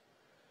riches.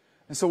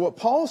 And so what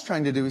Paul's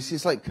trying to do is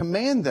he's like,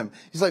 command them.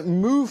 He's like,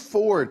 move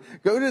forward.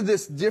 Go to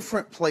this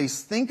different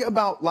place. Think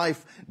about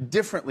life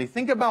differently.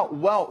 Think about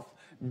wealth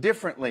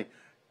differently.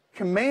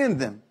 Command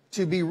them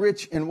to be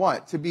rich in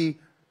what? To be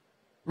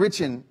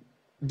rich in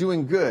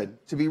doing good.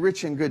 To be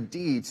rich in good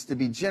deeds. To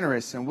be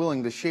generous and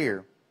willing to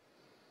share.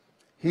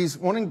 He's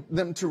wanting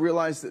them to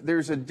realize that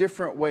there's a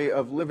different way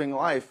of living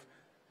life.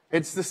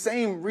 It's the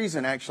same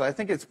reason, actually. I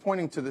think it's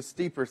pointing to this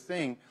deeper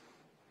thing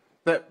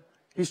that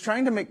he's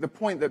trying to make the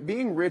point that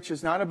being rich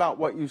is not about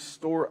what you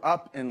store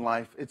up in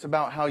life. It's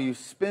about how you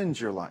spend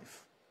your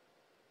life.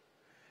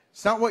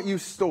 It's not what you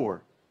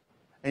store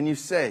and you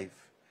save.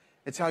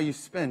 It's how you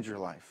spend your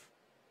life.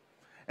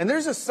 And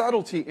there's a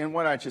subtlety in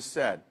what I just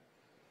said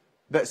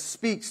that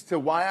speaks to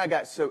why I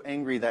got so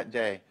angry that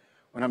day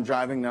when I'm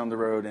driving down the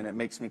road and it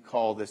makes me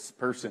call this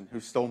person who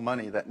stole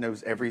money that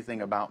knows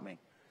everything about me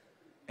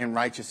in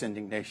righteous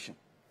indignation.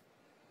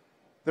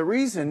 The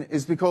reason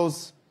is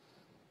because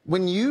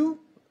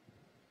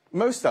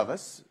most of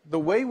us, the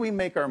way we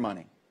make our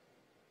money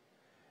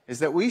is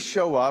that we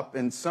show up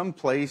in some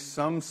place,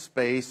 some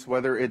space,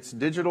 whether it's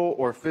digital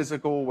or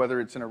physical, whether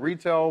it's in a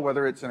retail,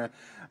 whether it's in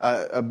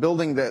a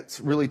building that's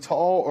really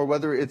tall, or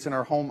whether it's in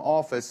our home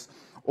office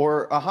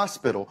or a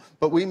hospital.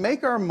 But we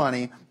make our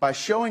money by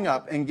showing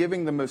up and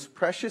giving the most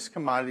precious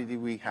commodity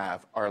we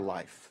have, our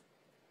life.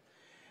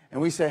 And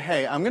we say,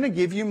 hey, I'm going to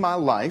give you my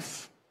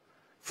life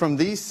from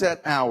these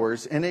set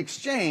hours. In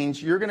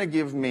exchange, you're going to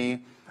give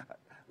me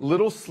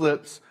little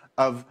slips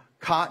of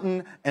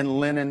cotton and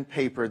linen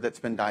paper that's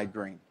been dyed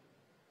green.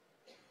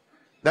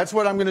 That's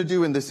what I'm going to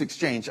do in this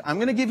exchange. I'm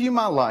going to give you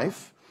my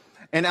life,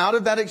 and out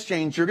of that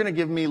exchange, you're going to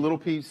give me little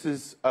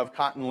pieces of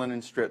cotton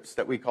linen strips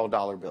that we call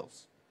dollar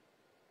bills.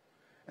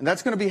 And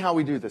that's going to be how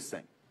we do this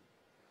thing.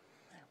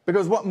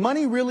 Because what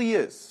money really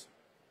is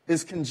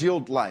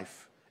congealed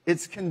life.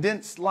 It's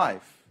condensed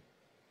life.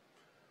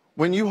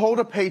 when you hold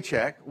a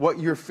paycheck, what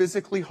you're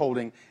physically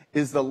holding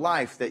is the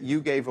life that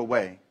you gave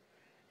away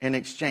in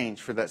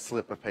exchange for that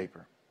slip of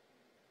paper.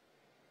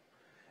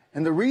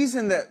 And the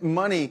reason that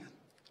money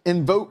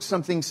invokes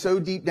something so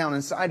deep down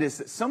inside is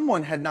that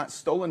someone had not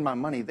stolen my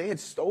money. They had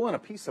stolen a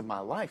piece of my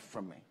life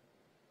from me.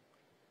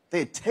 They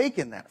had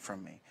taken that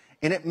from me.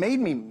 And it made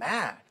me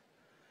mad.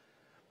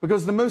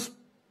 Because the most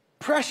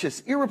precious,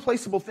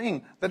 irreplaceable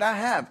thing that I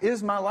have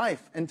is my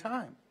life and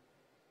time.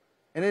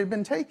 And it had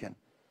been taken.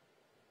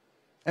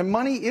 And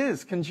money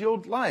is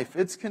congealed life.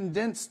 It's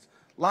condensed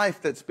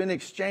life that's been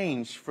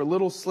exchanged for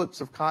little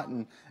slips of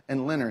cotton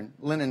and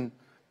linen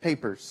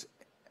papers.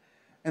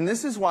 And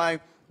this is why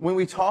when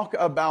we talk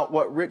about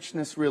what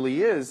richness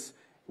really is,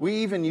 we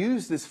even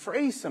use this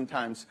phrase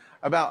sometimes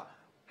about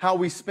how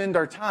we spend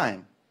our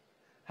time,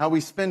 how we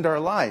spend our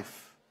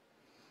life.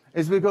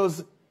 Is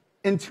because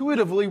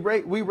intuitively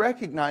we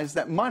recognize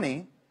that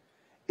money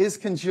is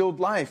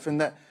congealed life,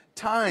 and that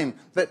time,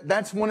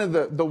 that's one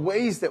of the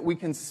ways that we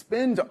can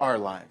spend our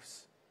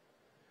lives.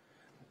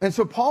 And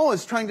so Paul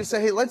is trying to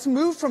say, hey, let's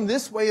move from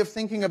this way of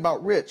thinking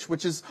about rich,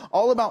 which is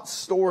all about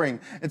storing.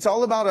 It's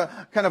all about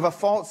a kind of a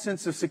false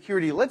sense of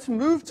security. Let's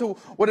move to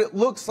what it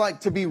looks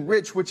like to be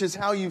rich, which is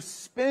how you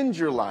spend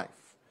your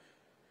life,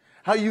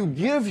 how you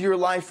give your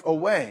life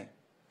away.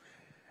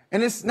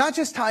 And it's not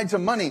just tied to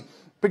money,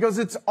 because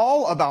it's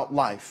all about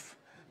life.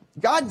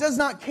 God does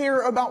not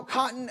care about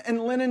cotton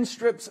and linen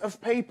strips of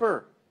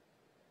paper.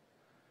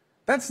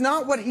 That's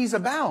not what he's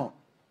about.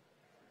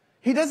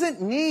 He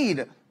doesn't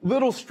need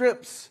little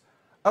strips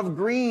of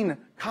green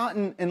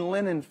cotton and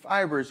linen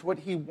fibers. What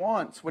he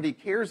wants, what he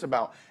cares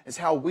about, is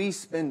how we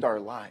spend our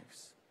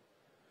lives.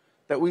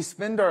 That we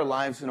spend our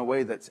lives in a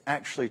way that's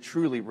actually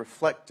truly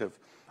reflective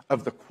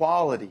of the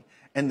quality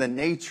and the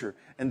nature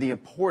and the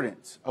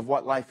importance of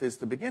what life is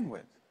to begin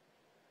with.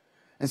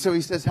 And so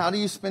he says, how do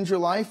you spend your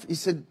life? He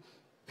said,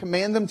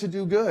 command them to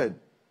do good,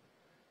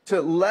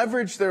 to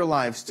leverage their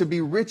lives, to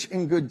be rich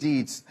in good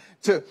deeds,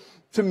 to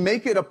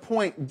make it a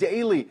point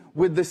daily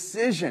with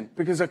decision,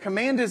 because a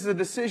command is a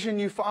decision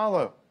you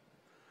follow.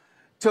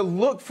 To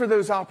look for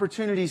those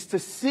opportunities to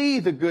see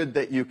the good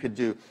that you could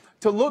do,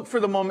 to look for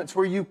the moments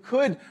where you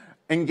could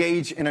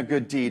engage in a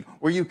good deed,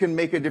 where you can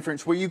make a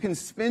difference, where you can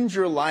spend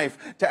your life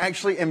to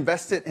actually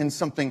invest it in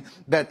something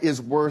that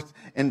is worth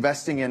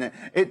investing in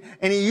it.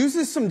 And he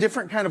uses some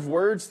different kind of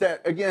words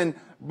that, again,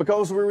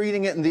 because we're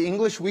reading it in the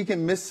English, we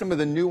can miss some of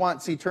the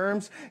nuancy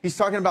terms. He's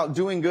talking about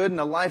doing good in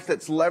a life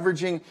that's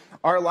leveraging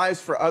our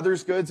lives for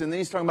others' goods. And then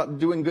he's talking about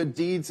doing good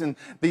deeds and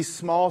these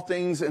small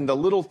things and the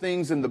little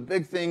things and the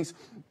big things.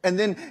 And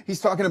then he's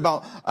talking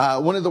about,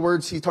 one of the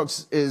words he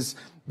talks is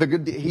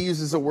he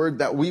uses a word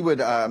that we would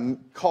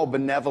call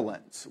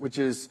benevolence, which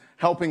is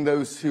helping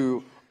those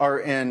who are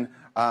in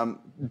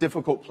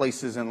difficult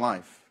places in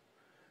life.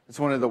 It's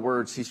one of the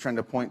words he's trying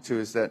to point to,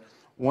 is that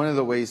one of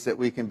the ways that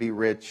we can be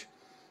rich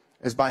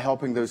is by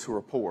helping those who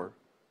are poor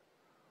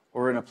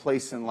or in a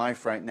place in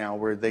life right now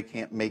where they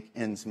can't make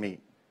ends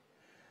meet.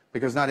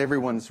 Because not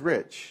everyone's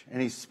rich,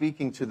 and he's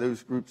speaking to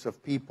those groups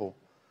of people.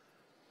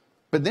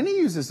 But then he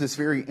uses this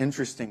very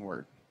interesting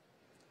word.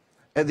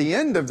 At the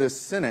end of this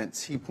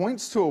sentence, he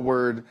points to a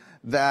word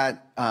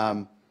that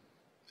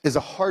is a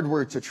hard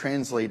word to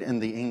translate in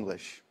the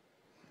English.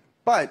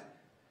 But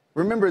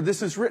remember,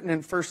 this is written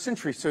in first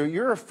century. So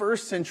you're a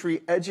first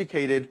century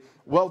educated,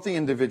 wealthy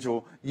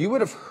individual. You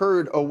would have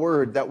heard a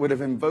word that would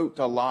have invoked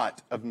a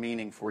lot of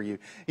meaning for you.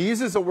 He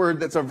uses a word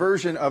that's a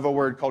version of a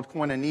word called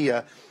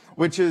koinonia,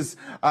 which is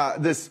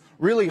this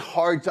really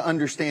hard to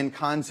understand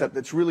concept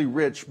that's really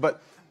rich.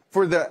 But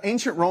for the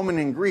ancient Roman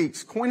and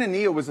Greeks,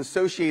 koinonia was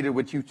associated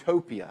with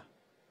utopia.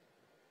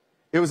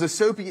 It was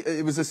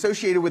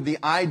associated with the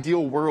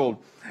ideal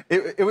world.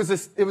 It was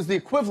the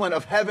equivalent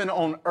of heaven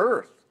on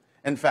earth,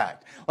 in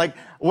fact. Like,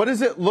 what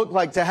does it look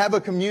like to have a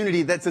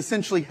community that's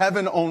essentially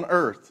heaven on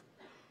earth?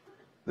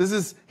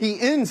 He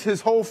ends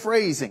his whole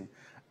phrasing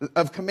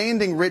of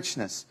commanding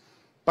richness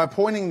by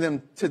pointing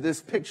them to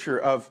this picture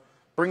of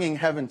bringing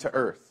heaven to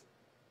earth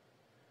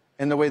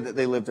in the way that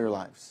they live their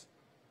lives.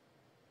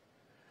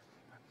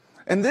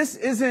 And this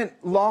isn't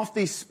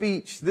lofty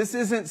speech. This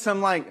isn't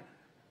some like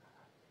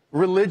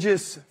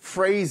religious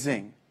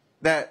phrasing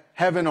that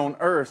heaven on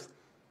earth.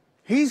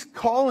 He's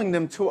calling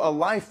them to a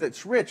life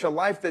that's rich, a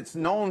life that's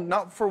known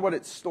not for what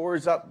it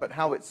stores up, but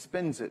how it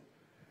spends it.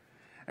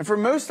 And for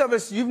most of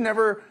us, we've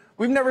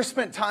never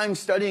spent time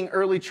studying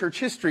early church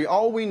history.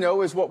 All we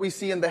know is what we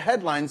see in the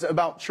headlines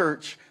about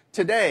church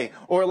today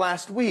or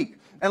last week.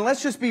 And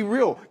let's just be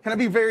real. Can I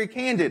be very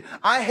candid?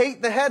 I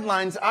hate the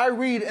headlines I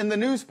read in the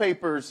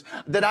newspapers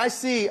that I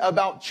see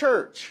about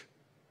church.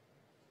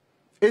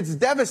 It's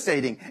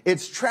devastating.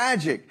 It's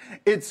tragic.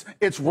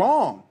 It's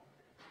wrong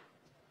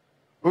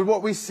with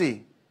what we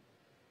see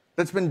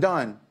that's been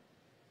done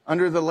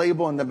under the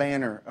label and the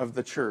banner of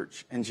the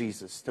church and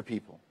Jesus to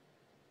people.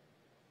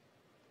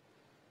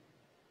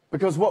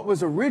 Because what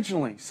was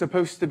originally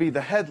supposed to be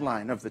the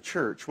headline of the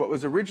church, what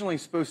was originally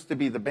supposed to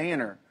be the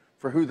banner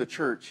for who the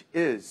church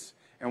is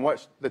and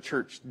what the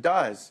church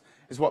does,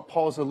 is what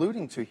Paul's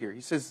alluding to here. He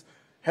says,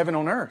 heaven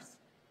on earth.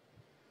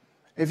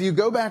 If you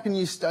go back and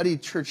you study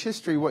church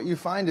history, what you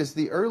find is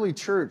the early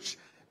church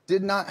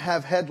did not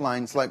have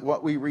headlines like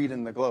what we read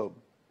in the Globe.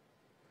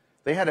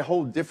 They had a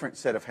whole different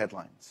set of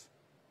headlines.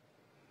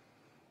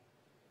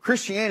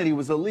 Christianity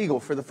was illegal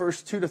for the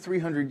first 200 to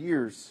 300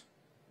 years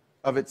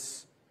of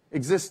its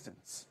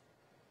existence.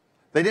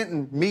 They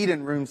didn't meet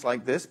in rooms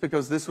like this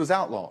because this was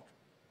outlawed.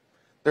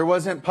 There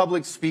wasn't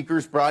public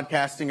speakers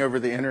broadcasting over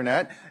the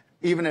internet.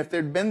 Even if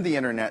there'd been the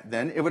internet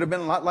then, it would have been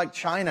a lot like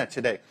China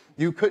today.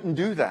 You couldn't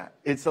do that.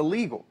 It's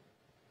illegal.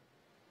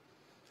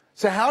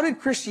 So how did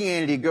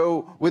Christianity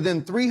go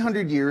within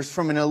 300 years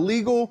from an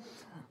illegal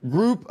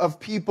group of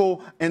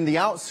people in the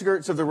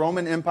outskirts of the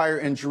Roman Empire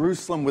in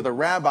Jerusalem with a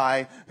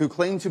rabbi who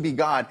claimed to be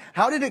God?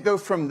 How did it go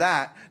from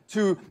that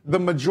to the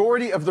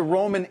majority of the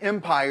Roman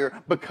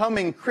Empire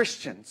becoming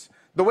Christians?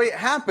 The way it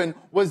happened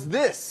was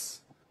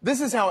this.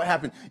 This is how it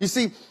happened. You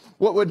see,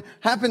 what would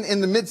happen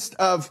in the midst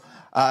of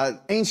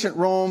ancient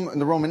Rome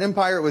and the Roman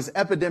Empire was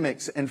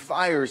epidemics and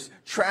fires,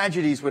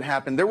 tragedies would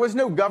happen. There was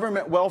no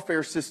government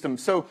welfare system.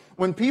 So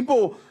when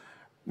people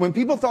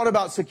thought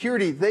about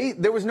security,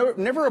 there was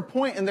never a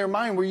point in their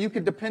mind where you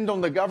could depend on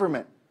the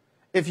government.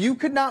 If you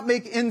could not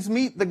make ends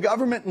meet, the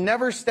government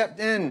never stepped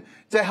in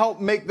to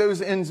help make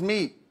those ends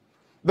meet.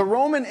 The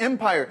Roman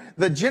Empire,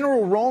 the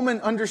general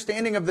Roman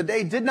understanding of the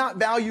day, did not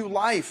value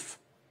life.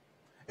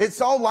 It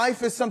saw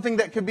life as something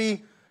that could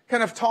be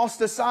kind of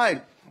tossed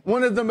aside.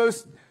 One of the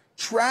most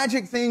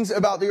tragic things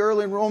about the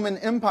early Roman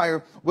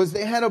Empire was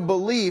they had a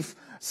belief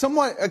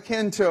somewhat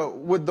akin to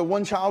with the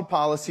one-child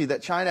policy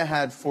that China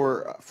had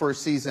for a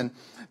season,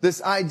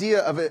 this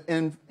idea of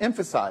an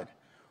infanticide,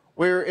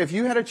 where if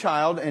you had a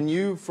child and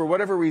you, for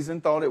whatever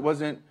reason, thought it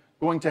wasn't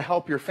going to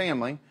help your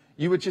family,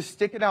 you would just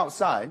stick it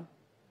outside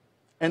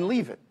and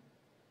leave it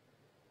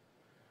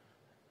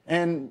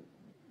and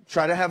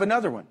try to have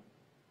another one.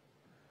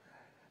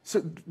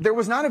 So there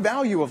was not a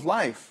value of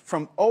life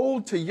from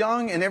old to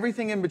young and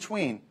everything in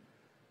between.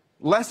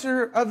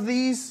 Lesser of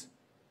these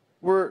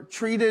were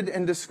treated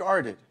and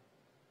discarded.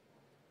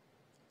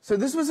 So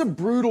this was a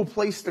brutal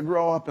place to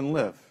grow up and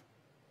live.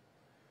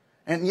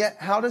 And yet,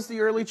 how does the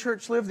early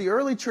church live? The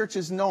early church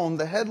is known,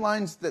 the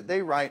headlines that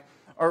they write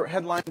are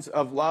headlines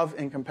of love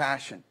and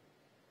compassion.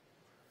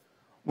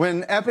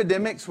 When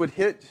epidemics would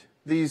hit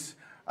these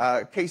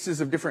cases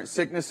of different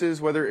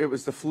sicknesses, whether it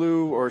was the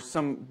flu or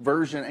some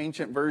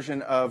ancient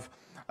version of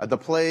the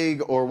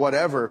plague or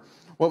whatever,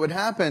 what would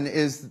happen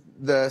is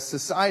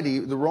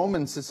the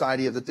Roman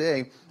society of the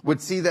day,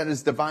 would see that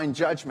as divine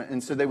judgment,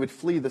 and so they would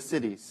flee the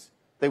cities.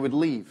 They would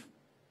leave.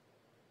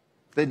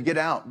 They'd get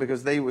out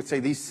because they would say,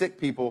 these sick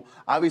people,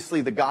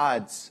 obviously the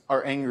gods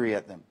are angry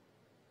at them.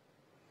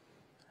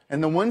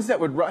 And the ones that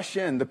would rush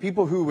in, the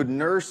people who would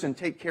nurse and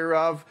take care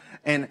of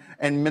and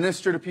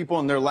minister to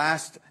people in their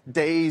last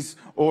days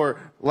or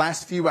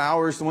last few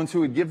hours, the ones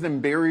who would give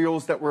them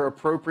burials that were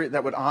appropriate,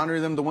 that would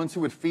honor them, the ones who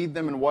would feed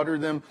them and water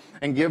them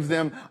and give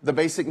them the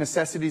basic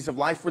necessities of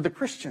life were the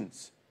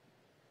Christians.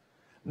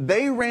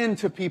 They ran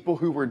to people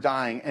who were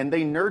dying and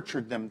they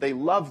nurtured them, they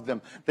loved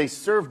them, they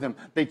served them,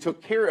 they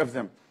took care of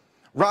them.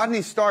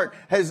 Rodney Stark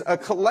has a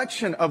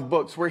collection of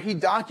books where he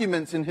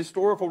documents in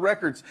historical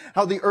records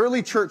how the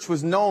early church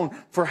was known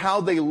for how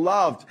they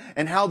loved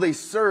and how they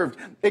served.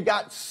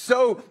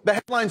 The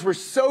headlines were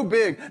so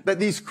big that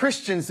these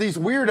Christians, these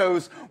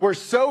weirdos, were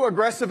so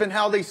aggressive in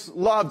how they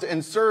loved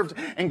and served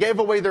and gave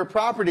away their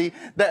property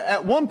that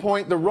at one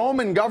point the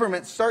Roman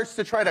government starts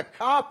to try to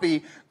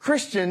copy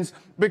Christians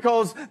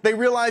because they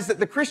realize that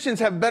the Christians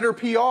have better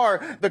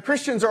PR, the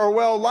Christians are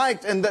well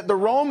liked, and that the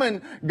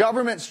Roman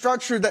government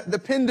structure that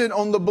depended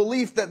on the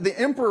belief that the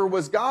emperor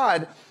was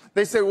God,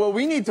 they said, well,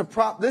 we need to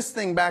prop this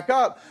thing back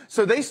up.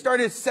 So they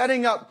started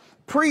setting up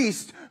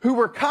priests who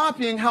were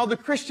copying how the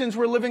Christians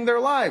were living their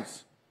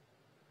lives.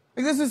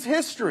 Like, this is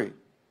history.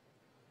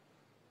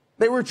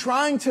 They were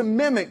trying to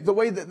mimic the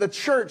way that the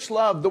church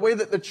loved, the way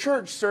that the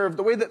church served,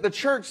 the way that the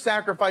church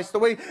sacrificed, the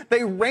way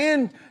they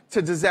ran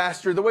to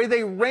disaster, the way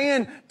they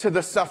ran to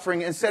the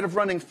suffering instead of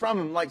running from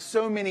him like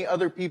so many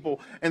other people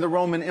in the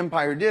Roman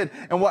Empire did.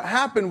 And what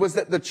happened was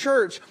that the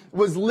church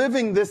was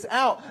living this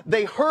out.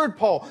 They heard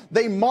Paul.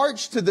 They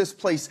marched to this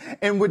place,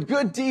 and with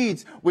good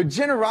deeds, with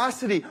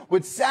generosity,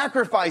 with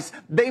sacrifice,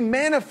 they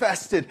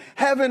manifested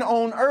heaven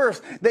on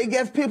earth. They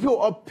gave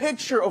people a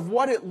picture of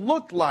what it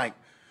looked like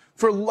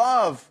for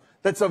love.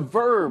 That's a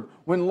verb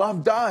when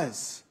love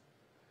does.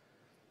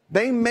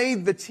 They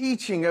made the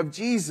teaching of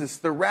Jesus,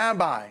 the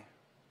rabbi,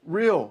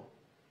 real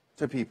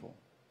to people.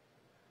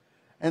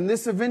 And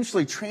this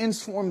eventually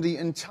transformed the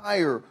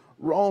entire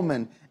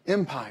Roman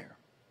Empire.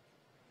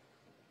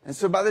 And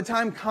so by the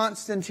time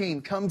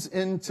Constantine comes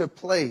into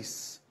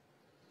place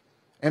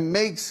and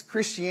makes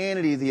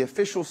Christianity the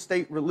official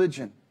state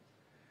religion,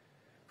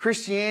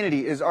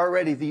 Christianity is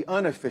already the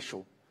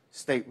unofficial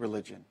state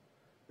religion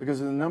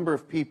because of the number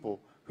of people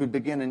who'd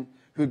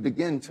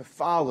begin to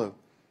follow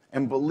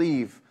and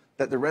believe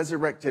that the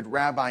resurrected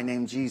rabbi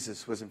named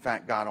Jesus was in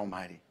fact God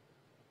Almighty,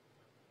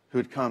 who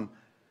had come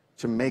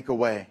to make a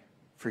way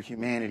for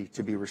humanity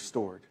to be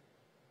restored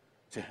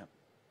to him.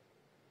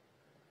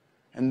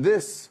 And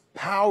this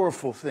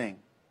powerful thing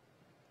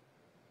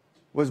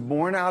was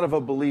born out of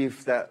a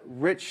belief that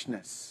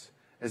richness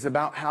is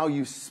about how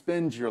you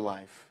spend your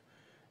life,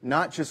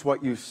 not just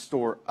what you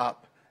store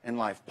up in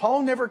life.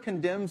 Paul never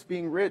condemns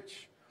being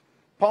rich.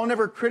 Paul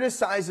never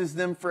criticizes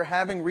them for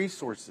having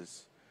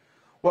resources.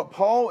 What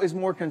Paul is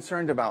more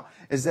concerned about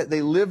is that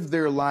they live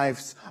their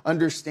lives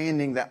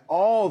understanding that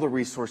all the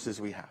resources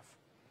we have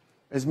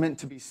is meant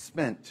to be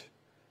spent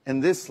in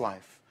this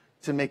life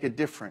to make a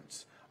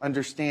difference,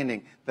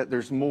 understanding that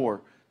there's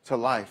more to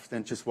life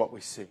than just what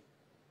we see.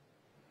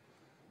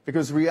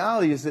 Because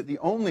reality is that the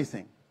only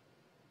thing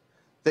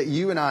that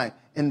you and I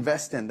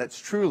invest in that's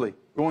truly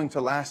going to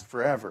last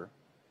forever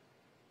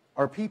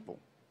are people.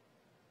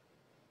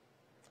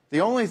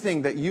 The only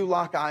thing that you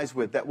lock eyes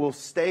with that will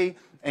stay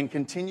and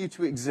continue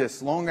to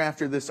exist long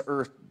after this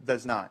earth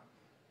does not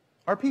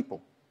are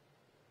people.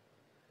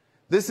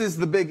 This is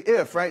the big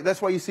if, right?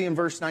 That's why you see in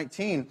verse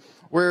 19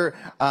 where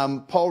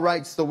Paul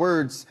writes the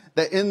words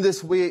that in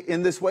this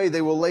way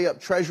they will lay up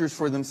treasures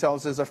for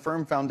themselves as a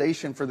firm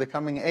foundation for the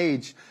coming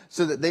age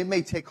so that they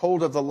may take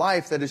hold of the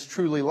life that is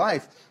truly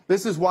life.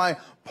 This is why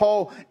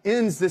Paul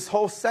ends this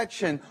whole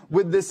section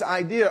with this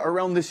idea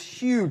around this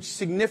huge,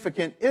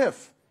 significant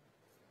if.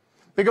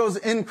 Because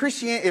in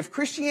Christianity, if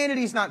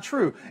Christianity is not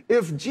true,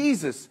 if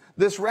Jesus,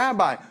 this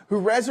rabbi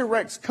who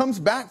resurrects, comes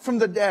back from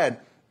the dead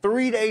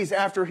 3 days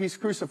after he's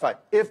crucified,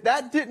 if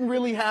that didn't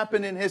really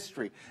happen in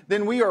history,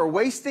 then we are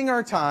wasting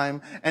our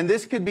time, and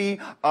this could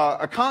be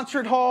a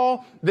concert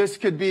hall, this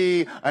could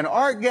be an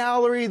art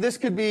gallery, this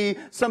could be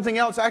something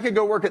else. I could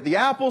go work at the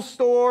Apple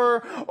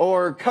store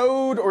or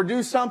code or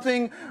do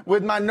something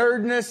with my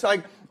nerdness.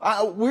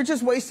 We're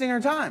just wasting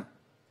our time.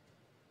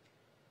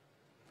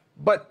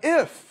 But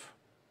if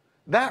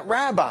that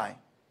rabbi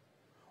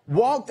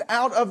walked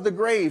out of the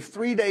grave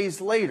 3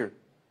 days later,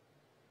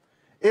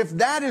 if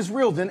that is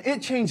real, then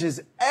it changes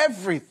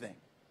everything.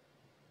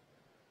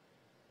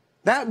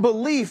 That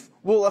belief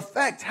will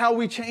affect how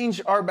we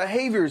change our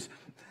behaviors.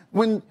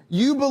 When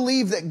you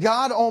believe that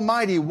God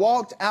Almighty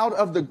walked out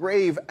of the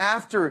grave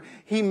after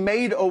He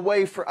made a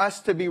way for us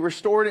to be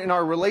restored in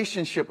our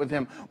relationship with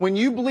Him, when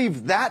you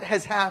believe that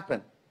has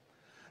happened,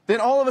 then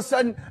all of a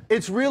sudden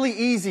it's really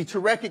easy to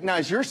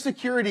recognize your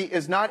security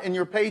is not in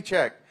your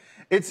paycheck.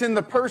 It's in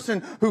the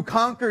person who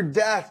conquered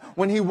death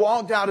when He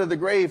walked out of the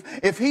grave.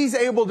 If He's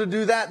able to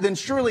do that, then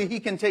surely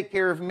He can take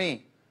care of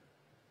me.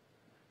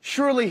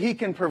 Surely He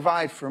can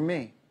provide for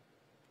me.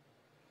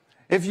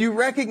 If you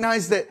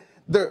recognize that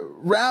the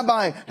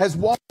rabbi has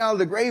walked out of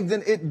the grave,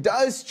 then it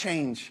does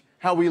change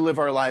how we live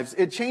our lives.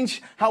 It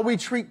changes how we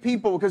treat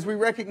people because we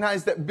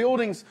recognize that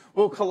buildings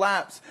will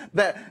collapse,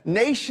 that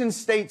nation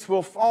states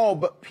will fall,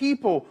 but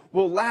people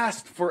will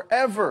last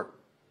forever.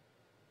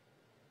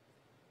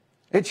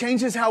 It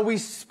changes how we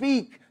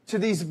speak to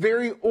these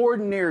very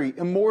ordinary,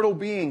 immortal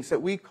beings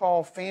that we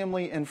call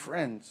family and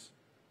friends.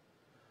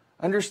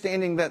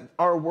 Understanding that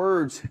our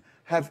words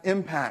have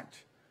impact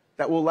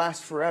that will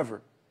last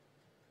forever.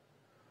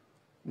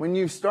 When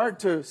you start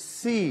to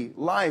see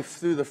life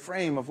through the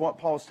frame of what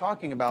Paul's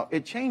talking about,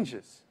 it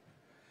changes.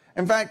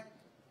 In fact,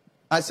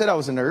 I said I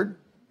was a nerd.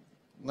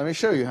 Let me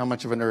show you how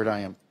much of a nerd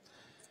I am.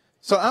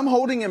 So I'm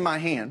holding in my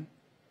hand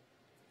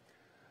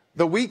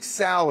the week's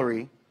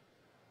salary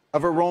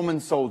of a Roman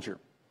soldier.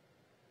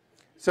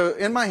 So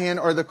in my hand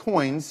are the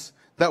coins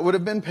that would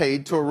have been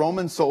paid to a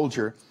Roman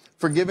soldier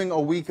for giving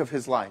a week of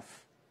his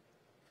life.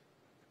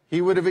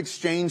 He would have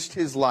exchanged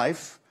his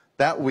life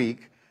that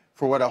week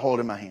for what I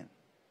hold in my hand,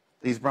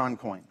 these bronze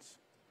coins.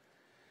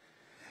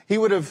 He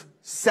would have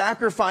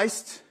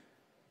sacrificed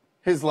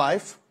his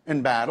life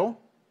in battle.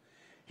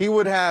 He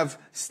would have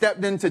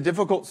stepped into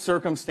difficult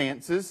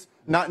circumstances,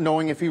 not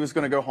knowing if he was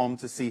going to go home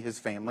to see his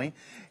family.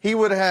 He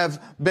would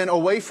have been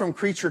away from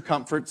creature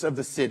comforts of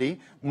the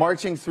city,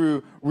 marching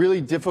through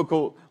really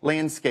difficult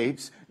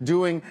landscapes,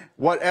 doing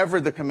whatever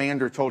the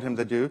commander told him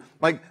to do.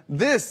 Like,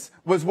 this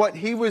was what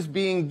he was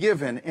being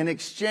given in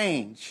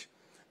exchange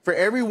for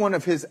every one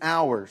of his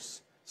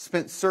hours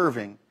spent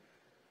serving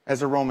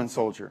as a Roman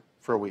soldier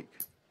for a week.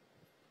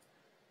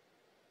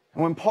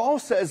 And when Paul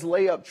says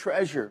lay up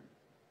treasure,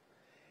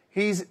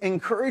 he's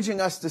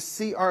encouraging us to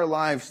see our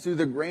lives through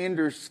the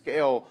grander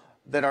scale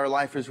that our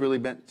life is really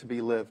meant to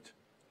be lived.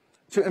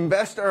 To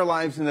invest our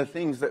lives in the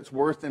things that's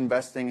worth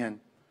investing in.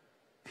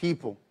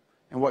 People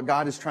and what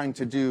God is trying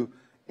to do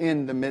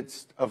in the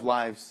midst of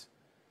lives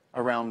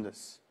around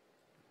us.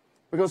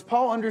 Because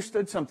Paul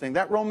understood something.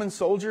 That Roman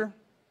soldier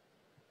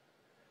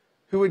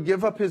who would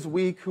give up his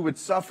week, who would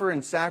suffer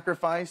and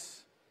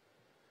sacrifice,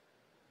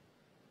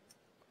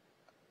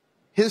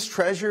 his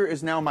treasure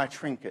is now my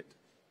trinket.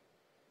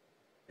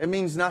 It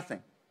means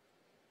nothing.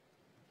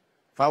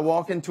 If I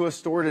walk into a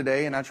store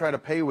today and I try to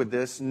pay with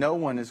this, no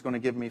one is going to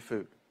give me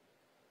food.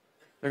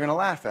 They're going to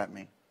laugh at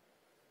me.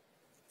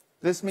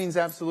 This means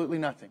absolutely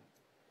nothing.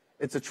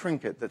 It's a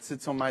trinket that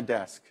sits on my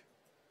desk.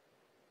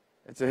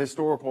 It's a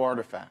historical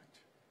artifact.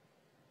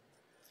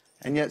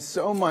 And yet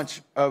so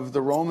much of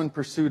the Roman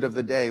pursuit of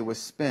the day was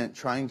spent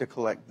trying to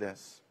collect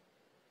this.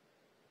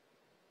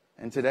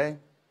 And today,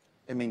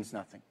 it means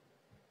nothing.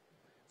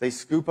 They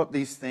scoop up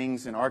these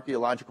things in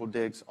archaeological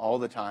digs all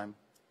the time,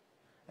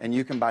 and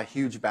you can buy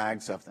huge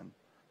bags of them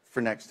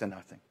for next to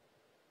nothing.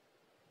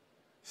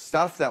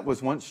 Stuff that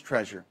was once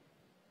treasure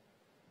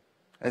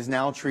is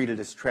now treated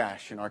as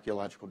trash in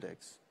archaeological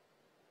digs.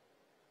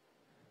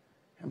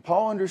 And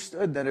Paul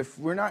understood that if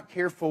we're not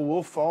careful,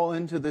 we'll fall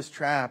into this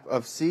trap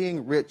of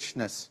seeing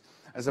richness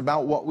as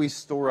about what we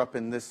store up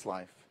in this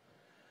life,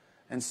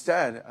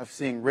 instead of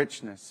seeing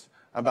richness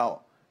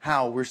about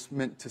how we're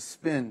meant to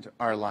spend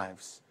our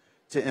lives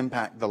to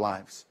impact the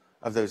lives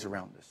of those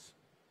around us.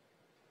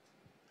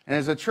 And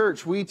as a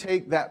church, we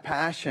take that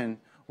passion,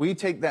 we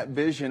take that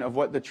vision of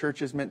what the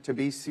church is meant to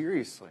be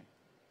seriously.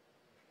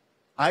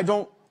 I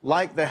don't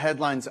like the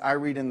headlines I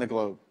read in the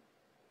Globe.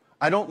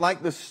 I don't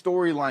like the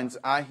storylines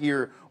I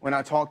hear when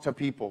I talk to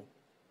people,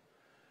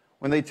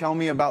 when they tell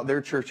me about their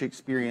church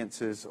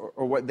experiences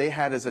or what they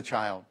had as a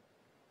child.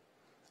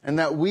 And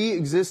that we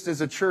exist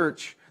as a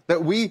church,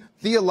 that we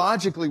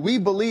theologically, we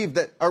believe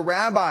that a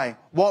rabbi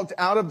walked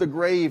out of the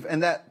grave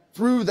and that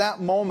through that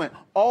moment,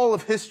 all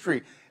of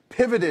history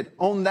pivoted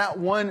on that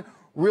one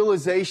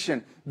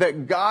realization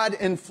that God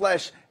in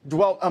flesh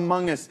dwelt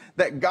among us,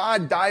 that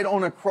God died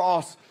on a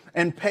cross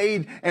and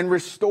paid and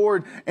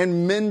restored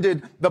and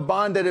mended the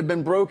bond that had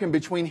been broken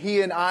between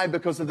he and I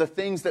because of the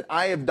things that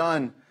I have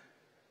done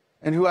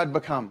and who I'd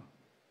become.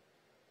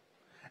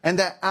 And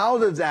that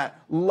out of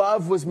that,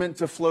 love was meant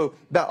to flow.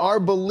 That our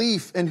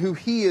belief in who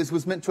he is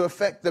was meant to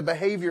affect the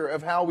behavior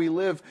of how we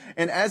live.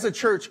 And as a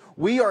church,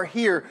 we are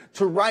here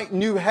to write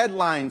new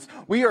headlines.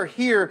 We are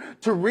here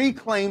to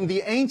reclaim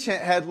the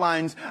ancient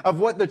headlines of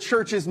what the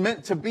church is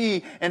meant to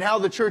be and how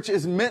the church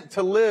is meant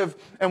to live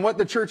and what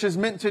the church is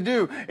meant to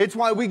do. It's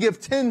why we give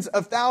tens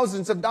of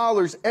thousands of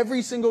dollars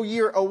every single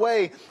year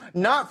away,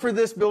 not for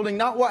this building,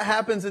 not what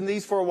happens in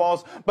these four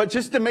walls, but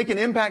just to make an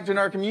impact in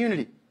our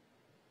community.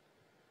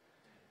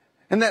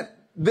 And that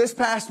this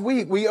past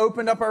week, we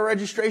opened up our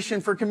registration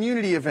for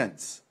community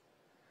events.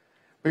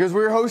 Because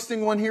we're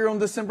hosting one here on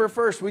December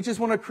 1st. We just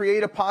want to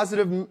create a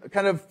positive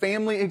kind of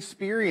family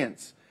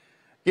experience.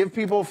 Give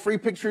people free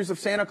pictures of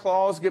Santa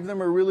Claus. Give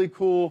them a really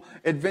cool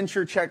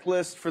adventure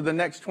checklist for the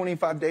next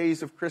 25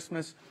 days of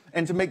Christmas.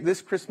 And to make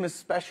this Christmas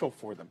special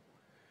for them.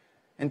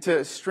 And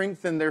to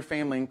strengthen their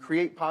family and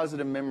create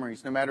positive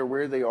memories no matter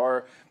where they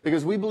are.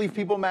 Because we believe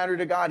people matter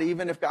to God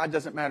even if God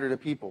doesn't matter to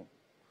people.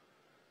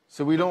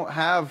 So we don't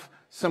have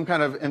some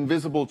kind of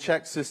invisible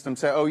check system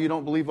say, oh, you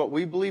don't believe what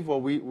we believe? Well,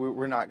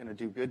 we're not going to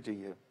do good to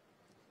you.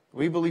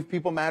 We believe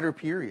people matter,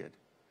 period.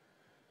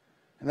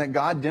 And that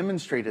God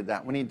demonstrated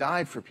that when he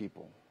died for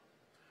people.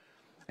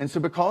 And so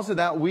because of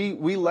that, we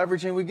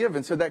leverage and we give.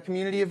 And so that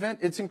community event,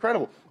 it's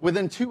incredible.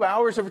 Within 2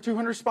 hours, over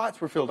 200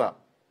 spots were filled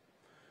up.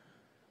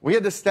 We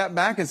had to step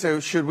back and say,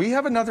 should we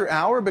have another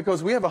hour?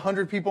 Because we have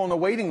 100 people on the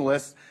waiting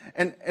list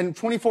and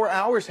 24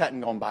 hours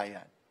hadn't gone by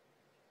yet.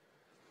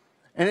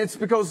 And it's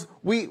because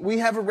we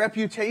have a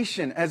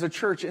reputation as a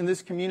church in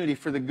this community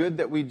for the good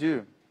that we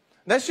do.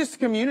 That's just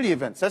community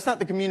events. That's not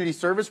the community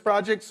service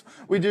projects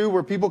we do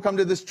where people come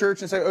to this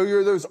church and say, oh,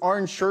 you're those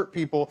orange shirt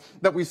people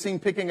that we've seen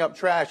picking up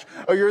trash.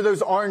 Oh, you're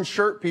those orange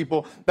shirt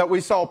people that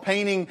we saw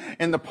painting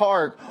in the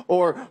park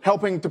or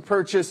helping to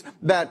purchase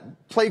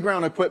that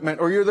playground equipment.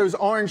 Or you're those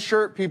orange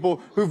shirt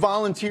people who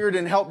volunteered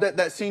and helped at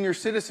that senior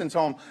citizens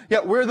home.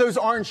 Yeah, we're those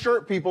orange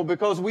shirt people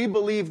because we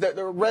believe that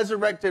the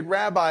resurrected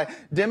rabbi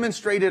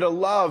demonstrated a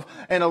love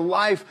and a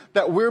life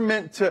that we're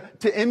meant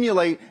to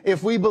emulate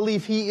if we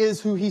believe he is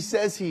who he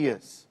says he is.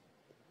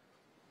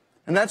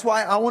 And that's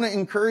why I want to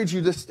encourage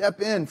you to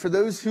step in. For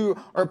those who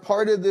are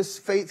part of this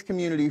faith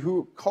community,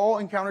 who call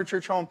Encounter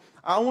Church home,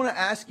 I want to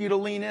ask you to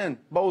lean in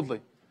boldly.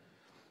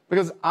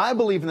 Because I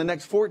believe in the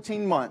next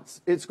 14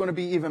 months, it's going to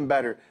be even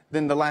better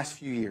than the last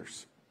few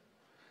years.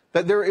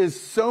 That there is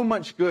so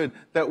much good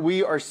that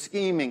we are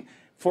scheming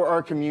for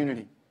our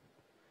community.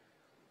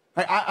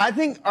 I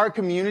think our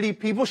community,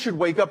 people should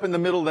wake up in the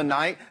middle of the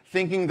night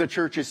thinking the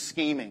church is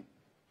scheming.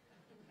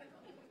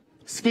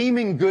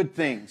 Scheming good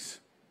things.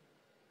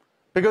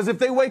 Because if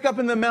they wake up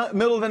in the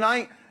middle of the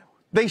night,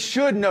 they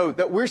should know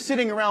that we're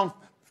sitting around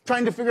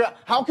trying to figure out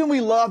how can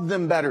we love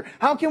them better?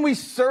 How can we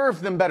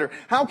serve them better?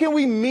 How can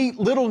we meet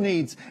little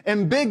needs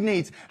and big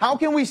needs? How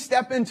can we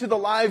step into the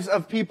lives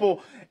of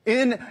people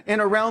in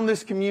and around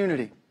this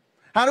community?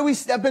 How do we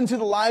step into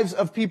the lives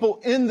of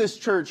people in this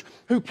church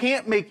who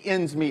can't make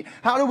ends meet?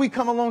 How do we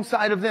come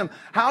alongside of them?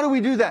 How do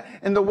we do that?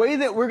 And the way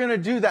that we're going to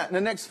do that in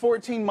the next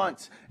 14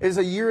 months is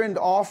a year-end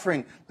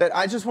offering that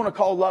I just want to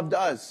call Love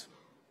Does.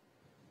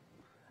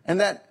 And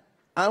that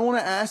I want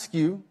to ask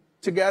you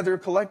to gather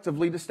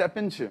collectively to step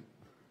into.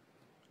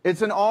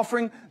 It's an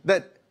offering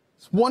that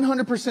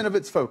 100% of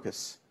its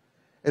focus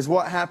is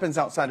what happens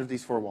outside of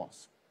these four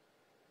walls.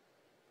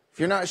 If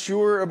you're not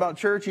sure about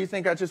church, you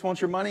think I just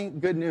want your money,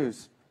 good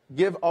news.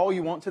 Give all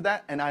you want to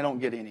that, and I don't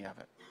get any of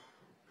it.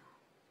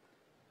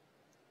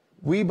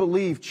 We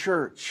believe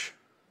church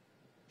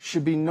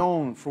should be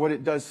known for what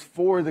it does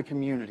for the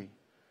community,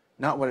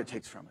 not what it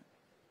takes from it.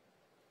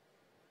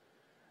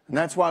 And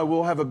that's why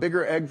we'll have a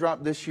bigger egg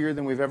drop this year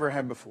than we've ever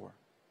had before.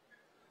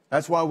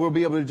 That's why we'll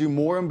be able to do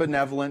more in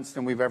benevolence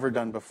than we've ever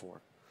done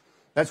before.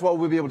 That's why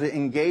we'll be able to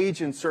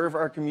engage and serve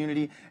our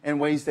community in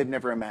ways they've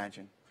never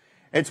imagined.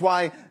 It's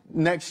why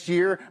next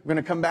year I'm going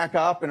to come back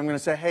up and I'm going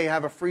to say, hey, I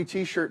have a free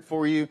t-shirt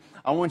for you.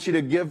 I want you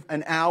to give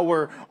an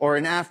hour or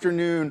an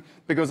afternoon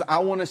because I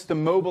want us to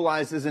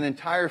mobilize as an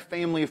entire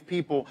family of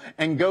people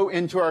and go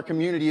into our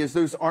community as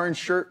those orange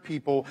shirt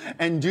people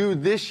and do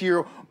this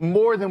year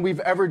more than we've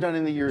ever done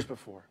in the years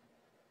before.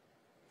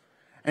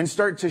 And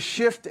start to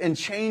shift and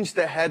change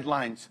the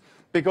headlines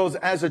because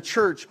as a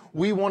church,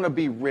 we want to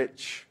be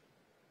rich.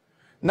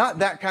 Not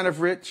that kind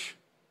of rich.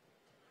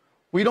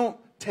 We don't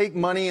take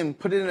money and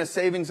put it in a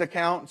savings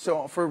account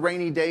so for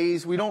rainy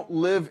days. We don't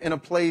live in a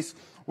place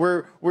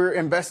where we're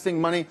investing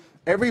money.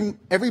 Every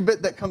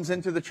bit that comes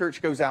into the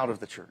church goes out of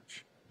the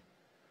church.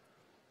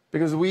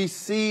 Because we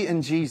see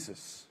in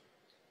Jesus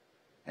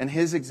and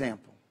his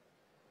example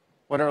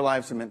what our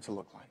lives are meant to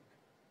look like.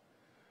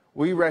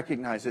 We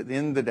recognize at the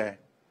end of the day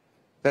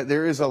that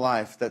there is a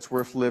life that's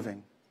worth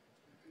living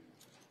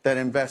that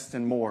invests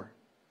in more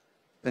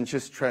than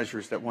just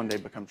treasures that one day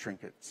become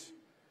trinkets.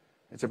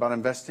 It's about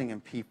investing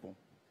in people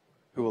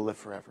who will live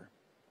forever.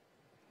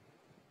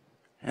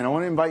 And I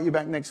want to invite you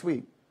back next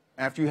week,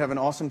 after you have an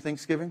awesome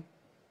Thanksgiving,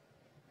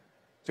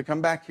 to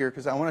come back here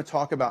because I want to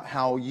talk about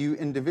how you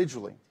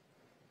individually,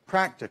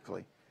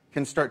 practically,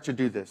 can start to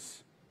do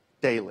this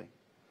daily.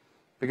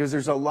 Because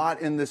there's a lot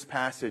in this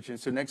passage. And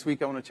so next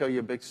week I want to tell you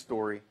a big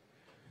story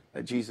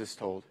that Jesus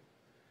told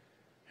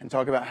and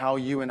talk about how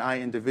you and I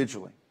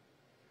individually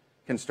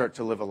can start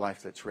to live a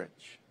life that's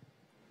rich.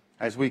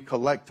 As we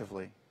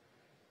collectively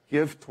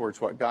give towards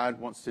what God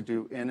wants to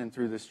do in and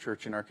through this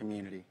church in our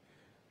community,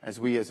 as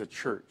we as a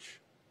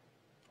church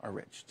are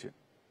rich too.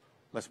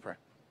 Let's pray.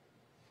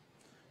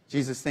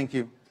 Jesus, thank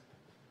you.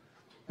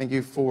 Thank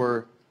you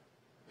for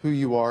who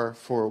you are,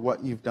 for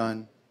what you've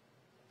done,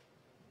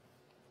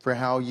 for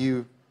how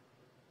you,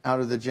 out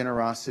of the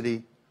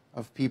generosity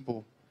of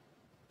people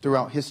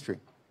throughout history,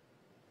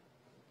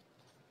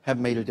 have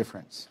made a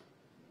difference.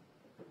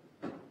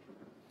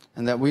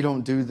 And that we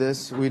don't do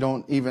this, we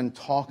don't even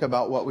talk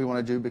about what we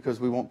want to do because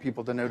we want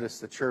people to notice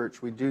the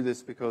church. We do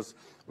this because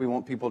we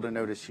want people to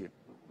notice you.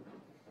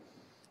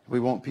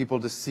 We want people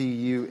to see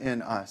you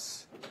in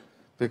us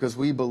because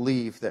we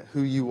believe that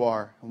who you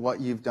are and what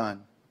you've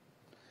done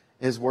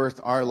is worth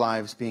our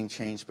lives being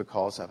changed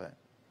because of it.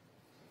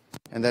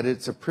 And that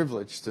it's a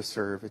privilege to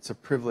serve, it's a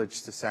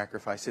privilege to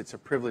sacrifice, it's a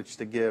privilege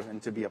to give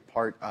and to be a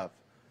part of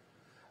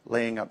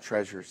laying up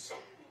treasures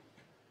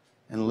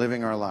and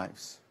living our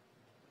lives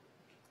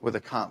with a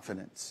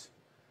confidence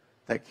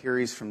that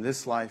carries from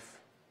this life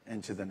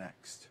into the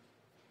next.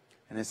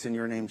 And it's in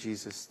your name,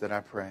 Jesus, that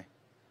I pray,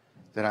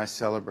 that I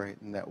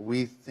celebrate, and that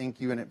we thank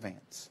you in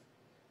advance.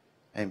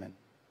 Amen.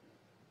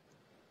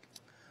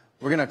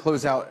 We're going to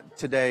close out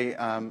today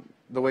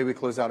the way we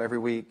close out every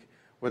week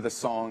with a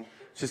song,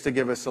 just to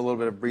give us a little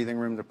bit of breathing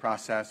room to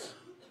process.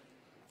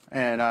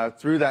 And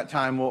through that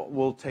time,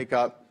 we'll take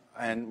up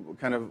and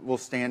we'll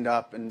stand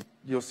up, and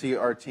you'll see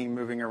our team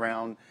moving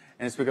around.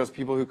 And it's because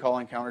people who call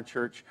Encounter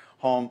Church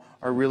home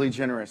are really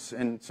generous.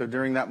 And so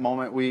during that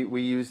moment,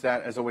 we use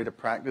that as a way to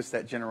practice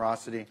that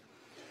generosity.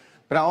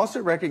 But I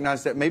also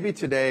recognize that maybe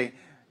today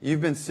you've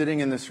been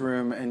sitting in this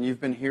room and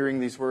you've been hearing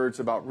these words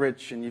about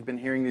rich and you've been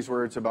hearing these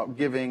words about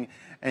giving,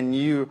 and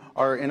you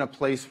are in a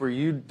place where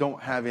you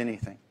don't have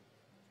anything.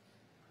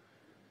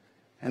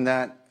 And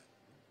that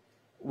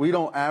we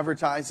don't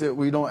advertise it.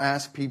 We don't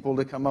ask people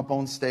to come up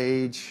on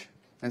stage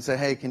and say,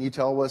 hey, can you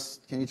tell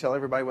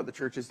everybody what the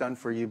church has done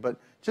for you? But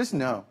just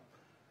know,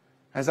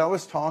 as I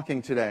was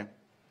talking today,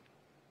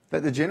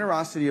 that the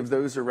generosity of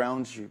those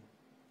around you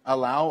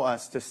allow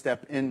us to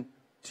step into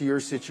your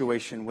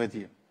situation with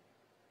you.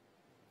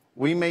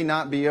 We may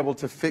not be able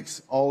to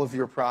fix all of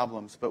your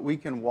problems, but we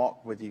can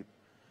walk with you.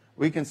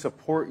 We can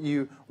support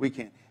you. We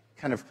can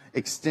kind of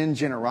extend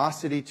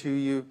generosity to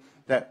you.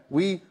 That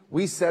we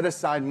set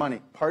aside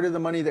money, part of the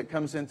money that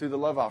comes in through the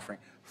love offering,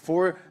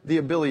 for the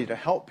ability to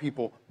help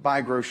people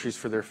buy groceries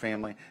for their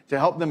family, to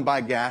help them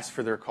buy gas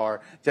for their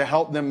car, to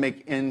help them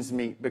make ends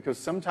meet, because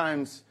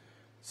sometimes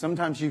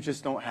you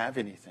just don't have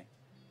anything.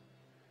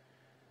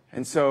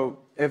 And so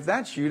if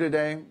that's you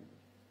today,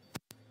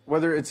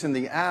 whether it's in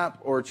the app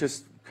or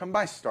just come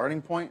by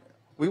Starting Point,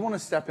 we want to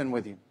step in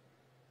with you.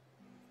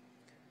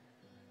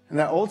 And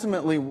that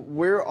ultimately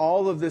where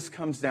all of this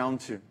comes down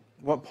to,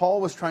 what Paul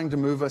was trying to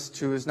move us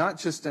to is not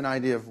just an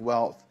idea of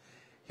wealth.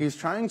 He's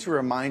trying to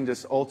remind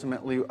us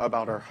ultimately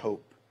about our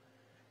hope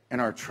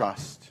and our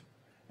trust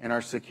and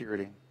our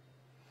security.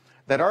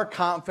 That our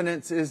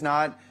confidence is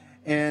not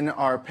in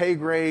our pay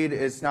grade,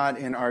 it's not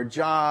in our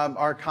job,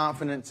 our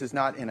confidence is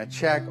not in a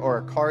check or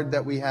a card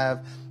that we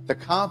have. The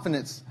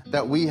confidence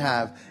that we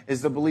have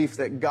is the belief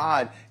that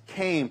God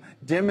came,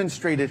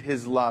 demonstrated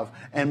his love,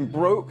 and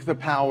broke the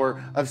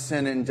power of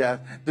sin and death,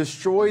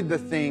 destroyed the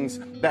things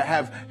that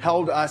have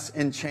held us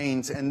in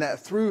chains, and that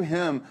through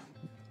him,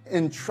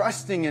 in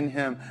trusting in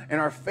Him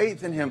and our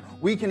faith in Him,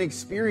 we can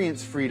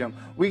experience freedom.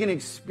 We can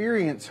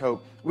experience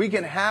hope. We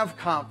can have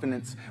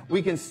confidence.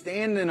 We can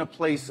stand in a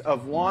place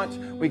of want.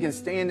 We can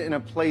stand in a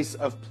place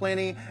of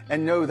plenty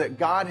and know that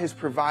God has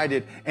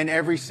provided in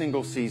every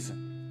single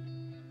season.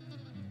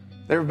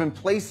 There have been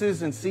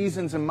places and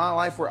seasons in my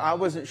life where I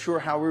wasn't sure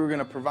how we were going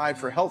to provide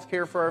for health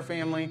care for our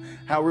family,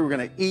 how we were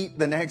going to eat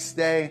the next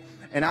day.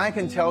 And I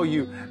can tell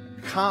you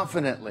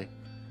confidently,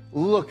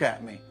 look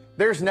at me.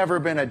 There's never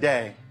been a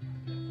day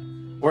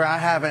where I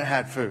haven't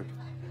had food.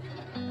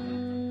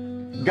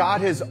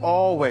 God has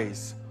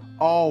always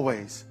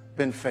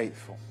been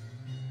faithful.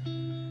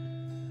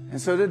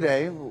 And so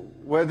today,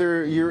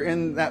 whether you're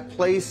in that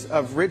place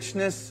of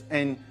richness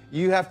and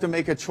you have to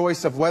make a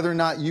choice of whether or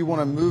not you want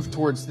to move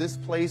towards this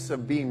place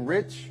of being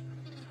rich,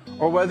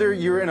 or whether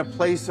you're in a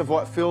place of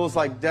what feels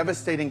like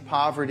devastating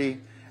poverty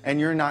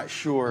and you're not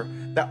sure,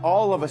 that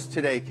all of us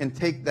today can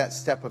take that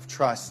step of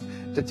trust,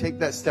 to take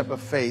that step of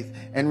faith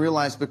and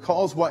realize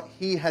because what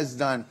He has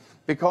done,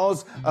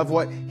 because of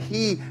what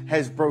He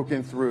has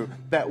broken through,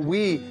 that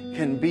we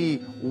can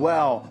be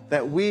well,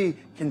 that we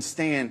can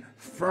stand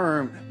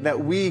firm, that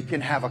we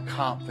can have a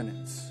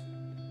confidence.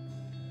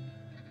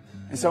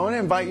 And so I want to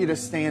invite you to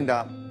stand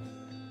up.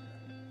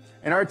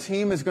 And our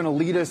team is going to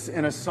lead us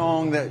in a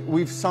song that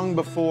we've sung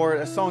before,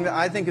 a song that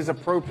I think is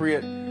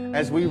appropriate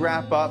as we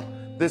wrap up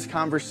this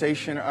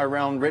conversation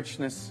around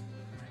richness.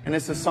 And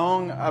it's a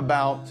song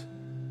about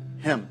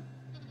Him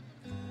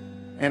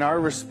and our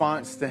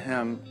response to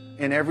Him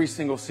in every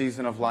single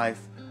season of life.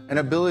 An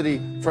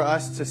ability for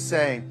us to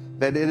say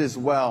that it is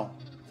well.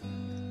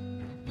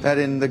 That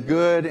in the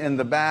good and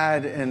the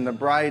bad and the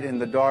bright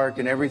and the dark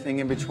and everything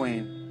in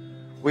between,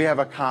 we have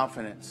a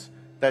confidence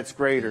that's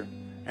greater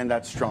and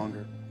that's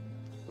stronger.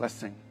 Let's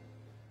sing.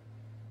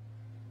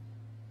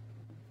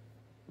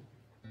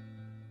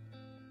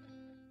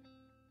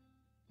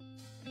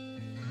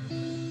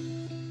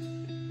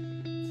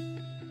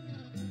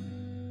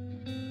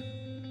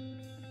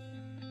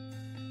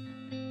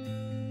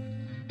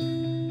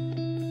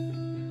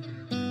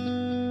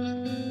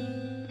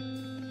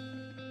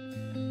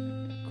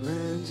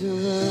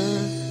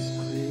 Grandeur is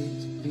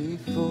great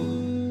before.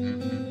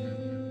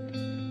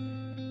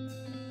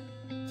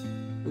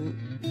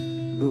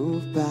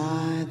 Moved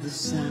by the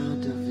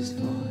sound of His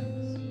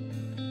voice.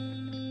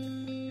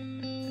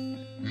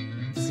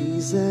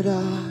 Seas that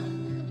are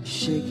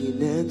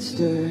shaking and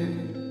stirred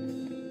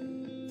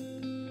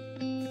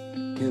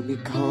can be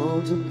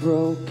calmed and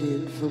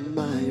broken from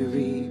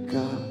miry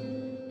God.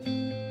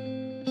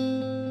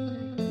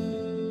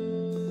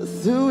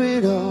 Through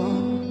it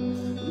all,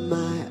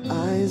 my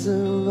eyes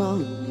are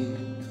on You.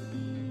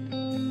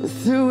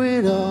 Through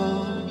it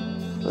all,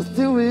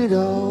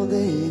 that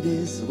it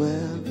is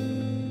well.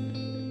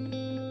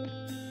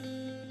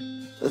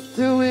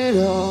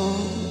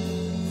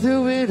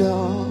 Through it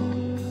all,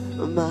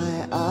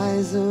 my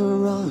eyes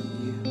are on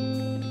You,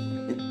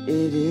 and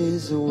it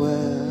is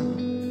well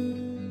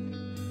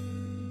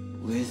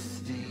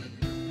with me.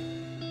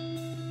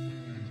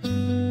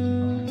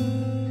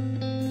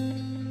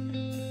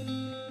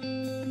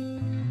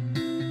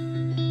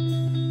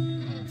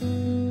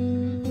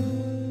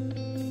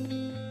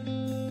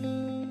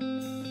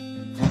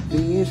 Far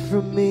be it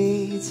from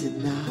me to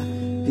not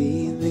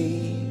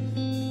believe,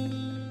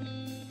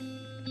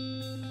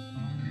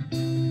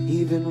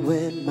 even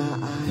when my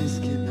eyes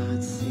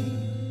cannot see.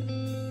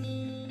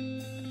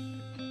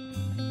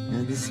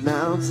 And this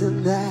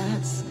mountain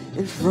that's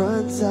in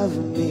front of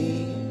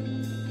me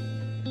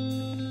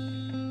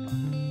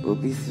will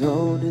be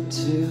thrown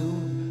into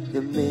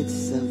the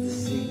midst of the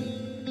sea.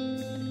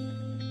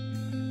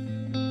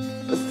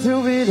 But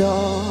through it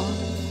all,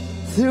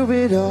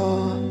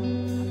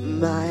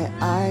 my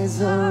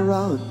eyes are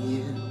on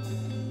You.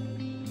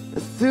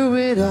 Through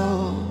it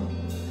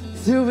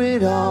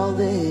all,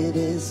 it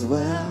is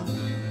well.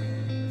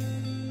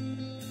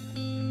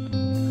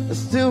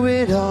 Through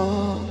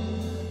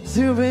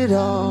it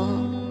all,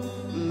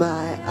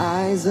 my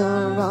eyes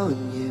are on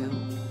You,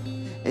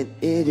 and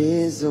it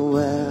is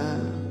well.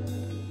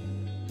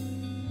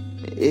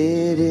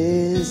 It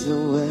is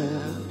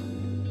well.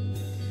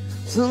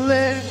 So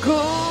let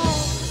go,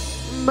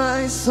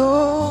 my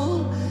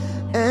soul,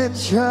 and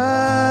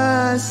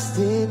trust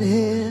in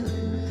Him.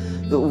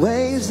 The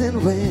waves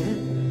and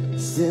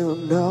wind still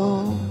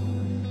know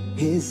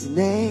His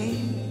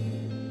name.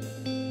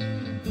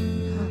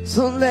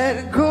 So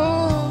let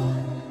go,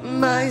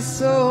 my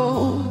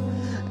soul,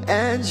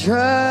 and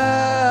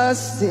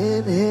trust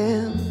in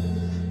Him.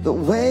 The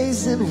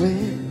waves and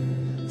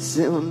wind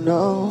still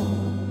know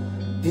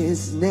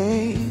His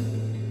name.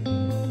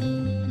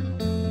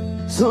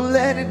 So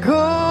let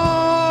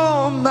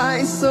go,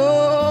 my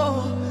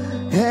soul,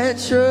 and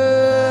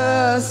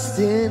trust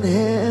in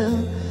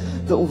Him.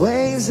 The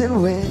waves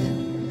and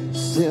wind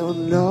still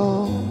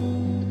know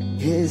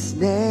His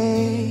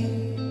name.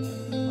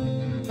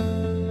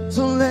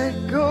 So let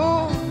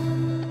go,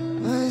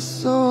 my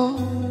soul,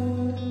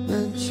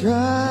 and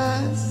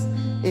trust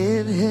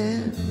in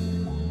Him.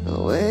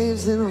 The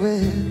waves and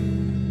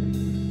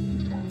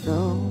wind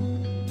know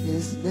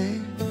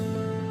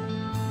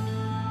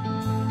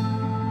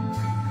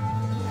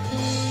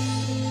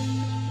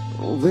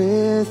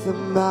with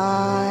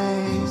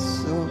my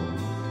soul.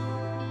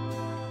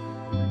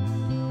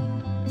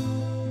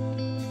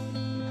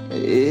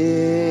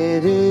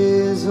 It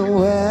is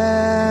well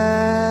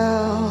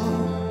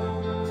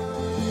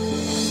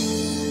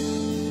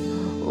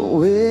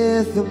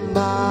with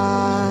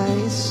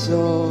my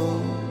soul.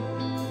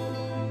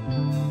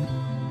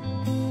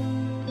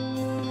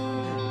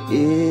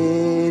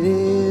 It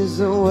is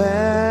well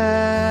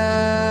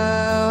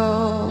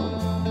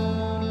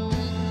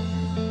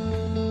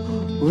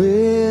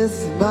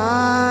with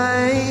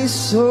my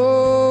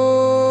soul.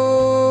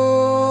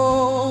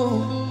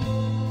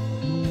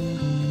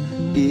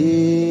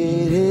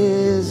 It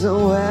is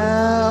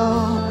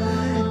well.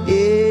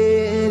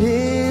 It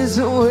is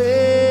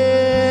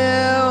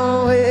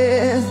well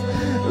with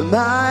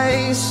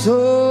my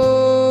soul.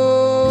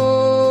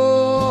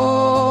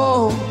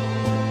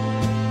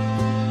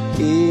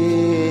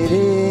 It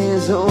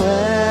is well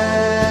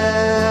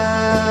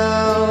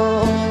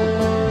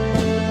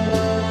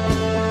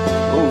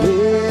with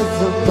my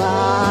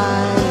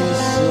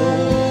soul.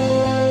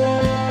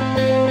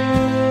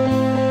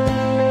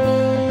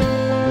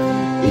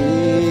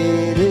 It is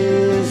well,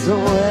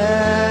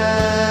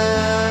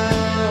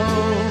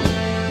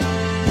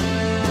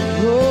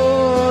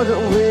 Lord,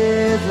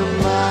 with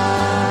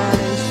my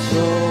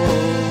soul.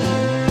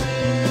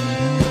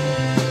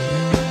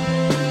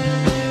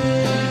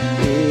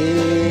 It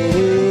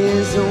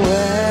is well with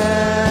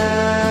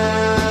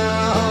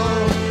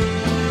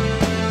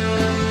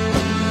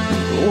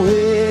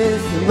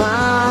my soul.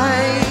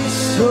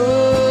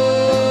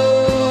 It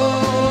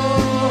is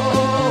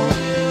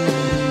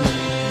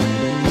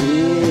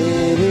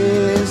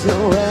well. It is well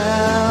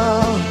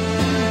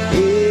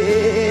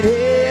with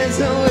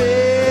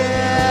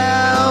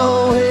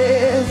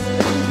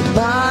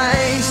my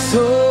soul.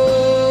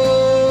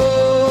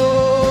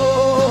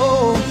 It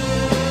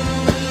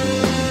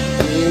is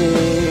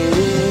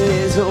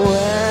well.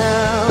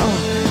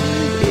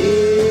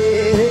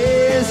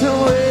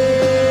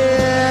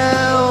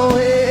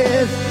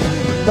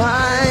 It is well with my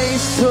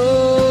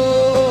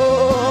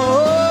soul.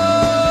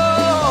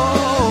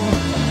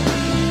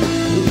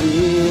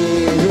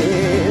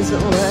 It is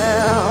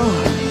well.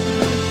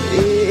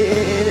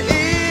 It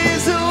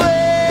is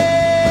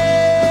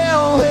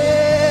well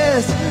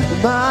with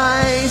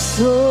my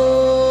soul.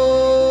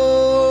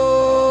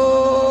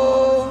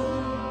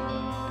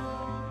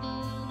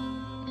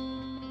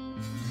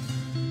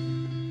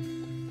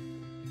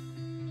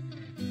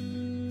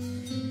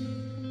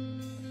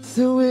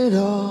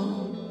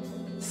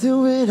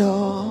 Through it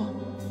all,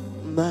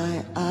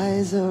 my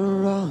eyes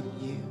are on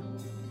you.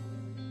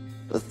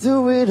 But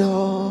through it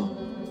all,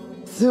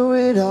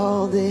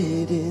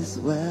 it is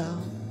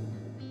well.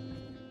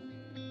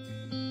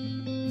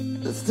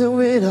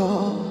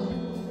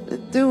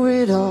 Through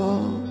it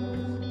all,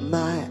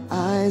 my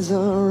eyes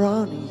are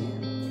on you,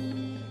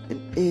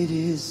 and it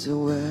is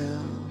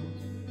well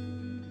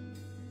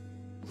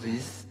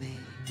with me.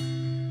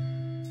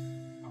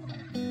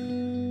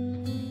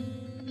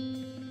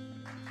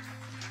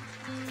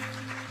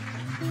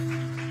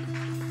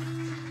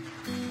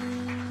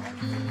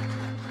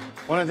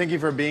 I want to thank you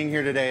for being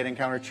here today at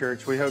Encounter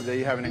Church. We hope that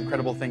you have an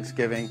incredible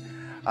Thanksgiving.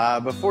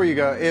 Before you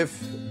go, if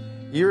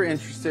you're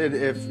interested,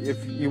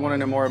 if you want to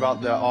know more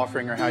about the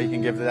offering or how you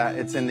can give to that,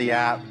 it's in the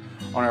app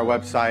on our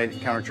website,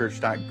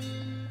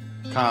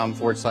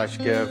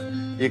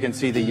 encounterchurch.com/give. You can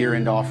see the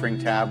year-end offering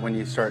tab when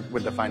you start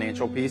with the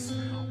financial piece.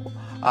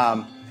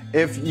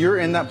 If you're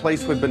in that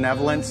place with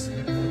benevolence,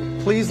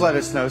 please let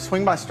us know.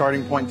 Swing by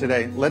Starting Point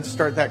today. Let's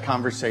start that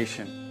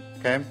conversation,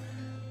 okay?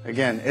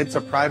 Again, it's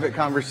a private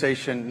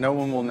conversation. No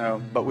one will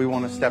know, but we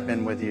want to step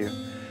in with you.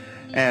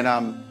 And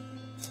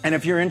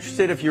if you're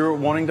interested, if you're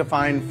wanting to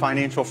find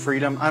financial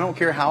freedom, I don't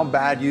care how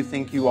bad you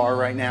think you are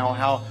right now,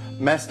 how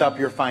messed up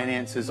your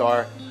finances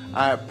are.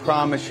 I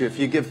promise you, if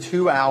you give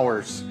 2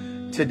 hours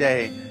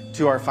today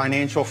to our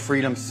financial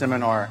freedom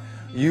seminar,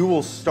 you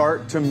will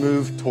start to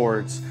move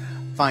towards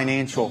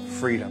financial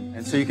freedom.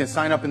 And so you can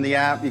sign up in the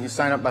app. You can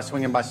sign up by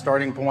swinging by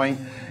Starting Point.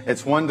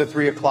 It's 1 to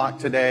 3 o'clock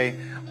today.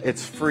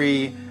 It's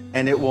free,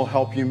 and it will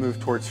help you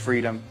move towards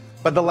freedom.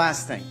 But the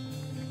last thing,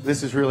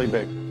 this is really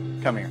big.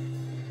 Come here.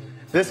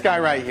 This guy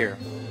right here,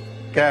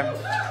 okay?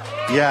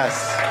 Yes.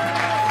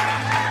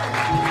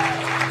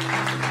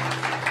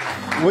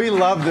 We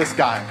love this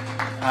guy.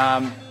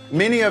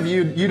 Many of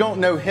you, you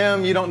don't know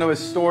him, you don't know his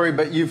story,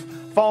 but you've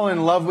fallen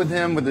in love with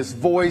him, with his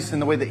voice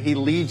and the way that he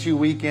leads you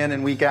week in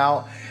and week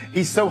out.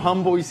 He's so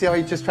humble. You see how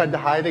he just tried to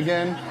hide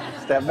again?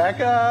 Step back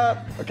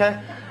up, okay?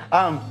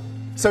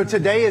 So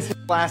today is his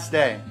last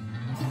day.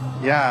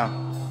 Yeah.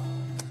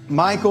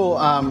 Michael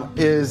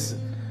is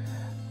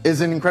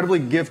an incredibly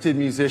gifted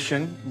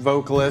musician,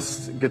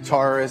 vocalist,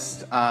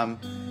 guitarist.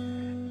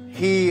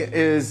 He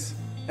is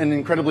an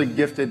incredibly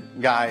gifted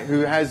guy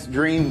who has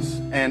dreams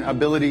and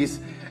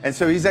abilities. And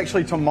so he's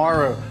actually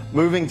tomorrow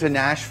moving to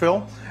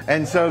Nashville.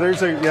 And so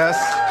there's a, yes.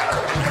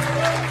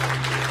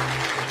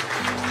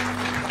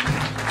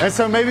 And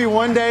so maybe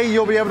one day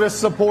you'll be able to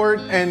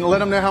support and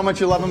let him know how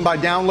much you love him by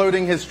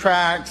downloading his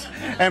tracks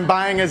and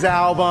buying his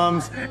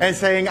albums and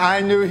saying, I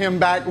knew him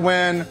back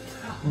when.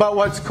 But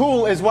what's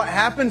cool is what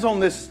happens on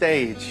this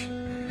stage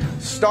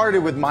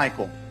started with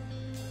Michael.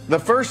 The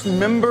first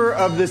member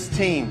of this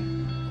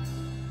team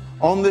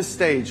on this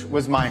stage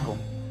was Michael.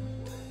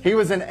 He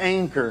was an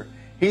anchor.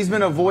 He's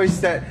been a voice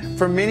that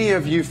for many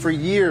of you for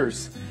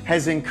years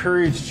has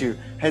encouraged you,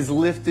 has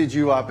lifted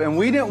you up. And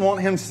we didn't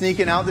want him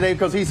sneaking out today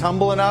because he's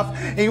humble enough.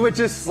 He would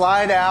just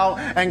slide out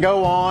and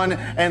go on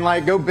and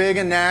like go big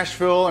in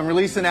Nashville and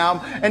release an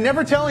album and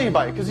never tell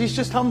anybody because he's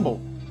just humble.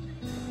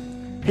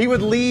 He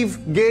would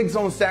leave gigs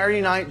on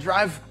Saturday night,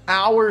 drive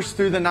hours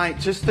through the night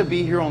just to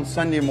be here on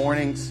Sunday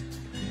mornings.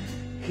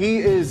 He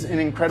is an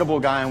incredible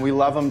guy and we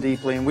love him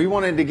deeply. And we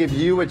wanted to give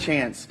you a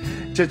chance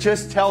to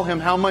just tell him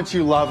how much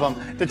you love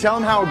him, to tell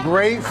him how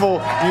grateful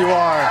you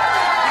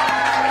are.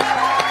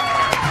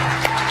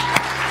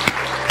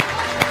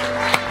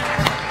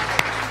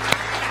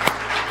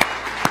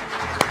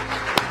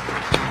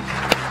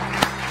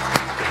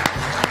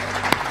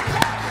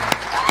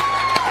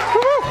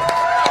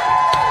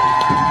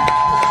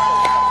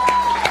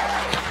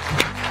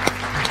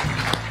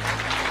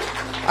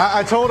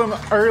 I told him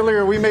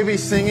earlier we may be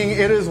singing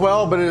It Is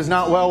Well, but it is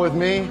not well with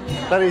me,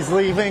 that he's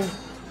leaving.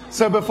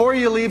 So before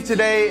you leave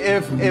today,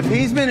 if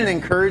he's been an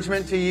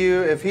encouragement to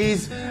you, if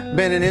he's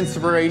been an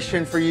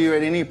inspiration for you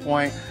at any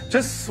point,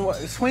 just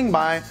swing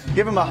by,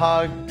 give him a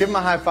hug, give him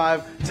a high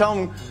five, tell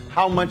him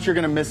how much you're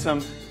going to miss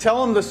him.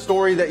 Tell him the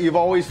story that you've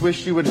always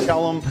wished you would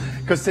tell him,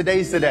 because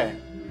today's the day.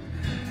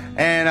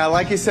 And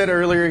like he said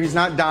earlier, he's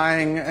not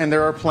dying and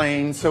there are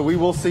planes, so we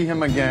will see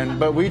him again.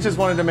 But we just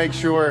wanted to make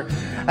sure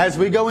as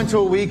we go into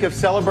a week of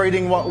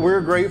celebrating what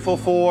we're grateful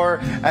for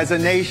as a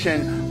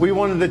nation, we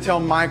wanted to tell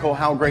Michael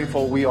how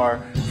grateful we are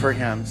for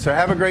him. So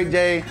have a great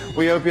day.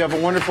 We hope you have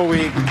a wonderful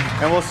week,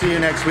 and we'll see you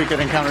next week at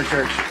Encounter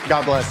Church.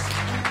 God bless.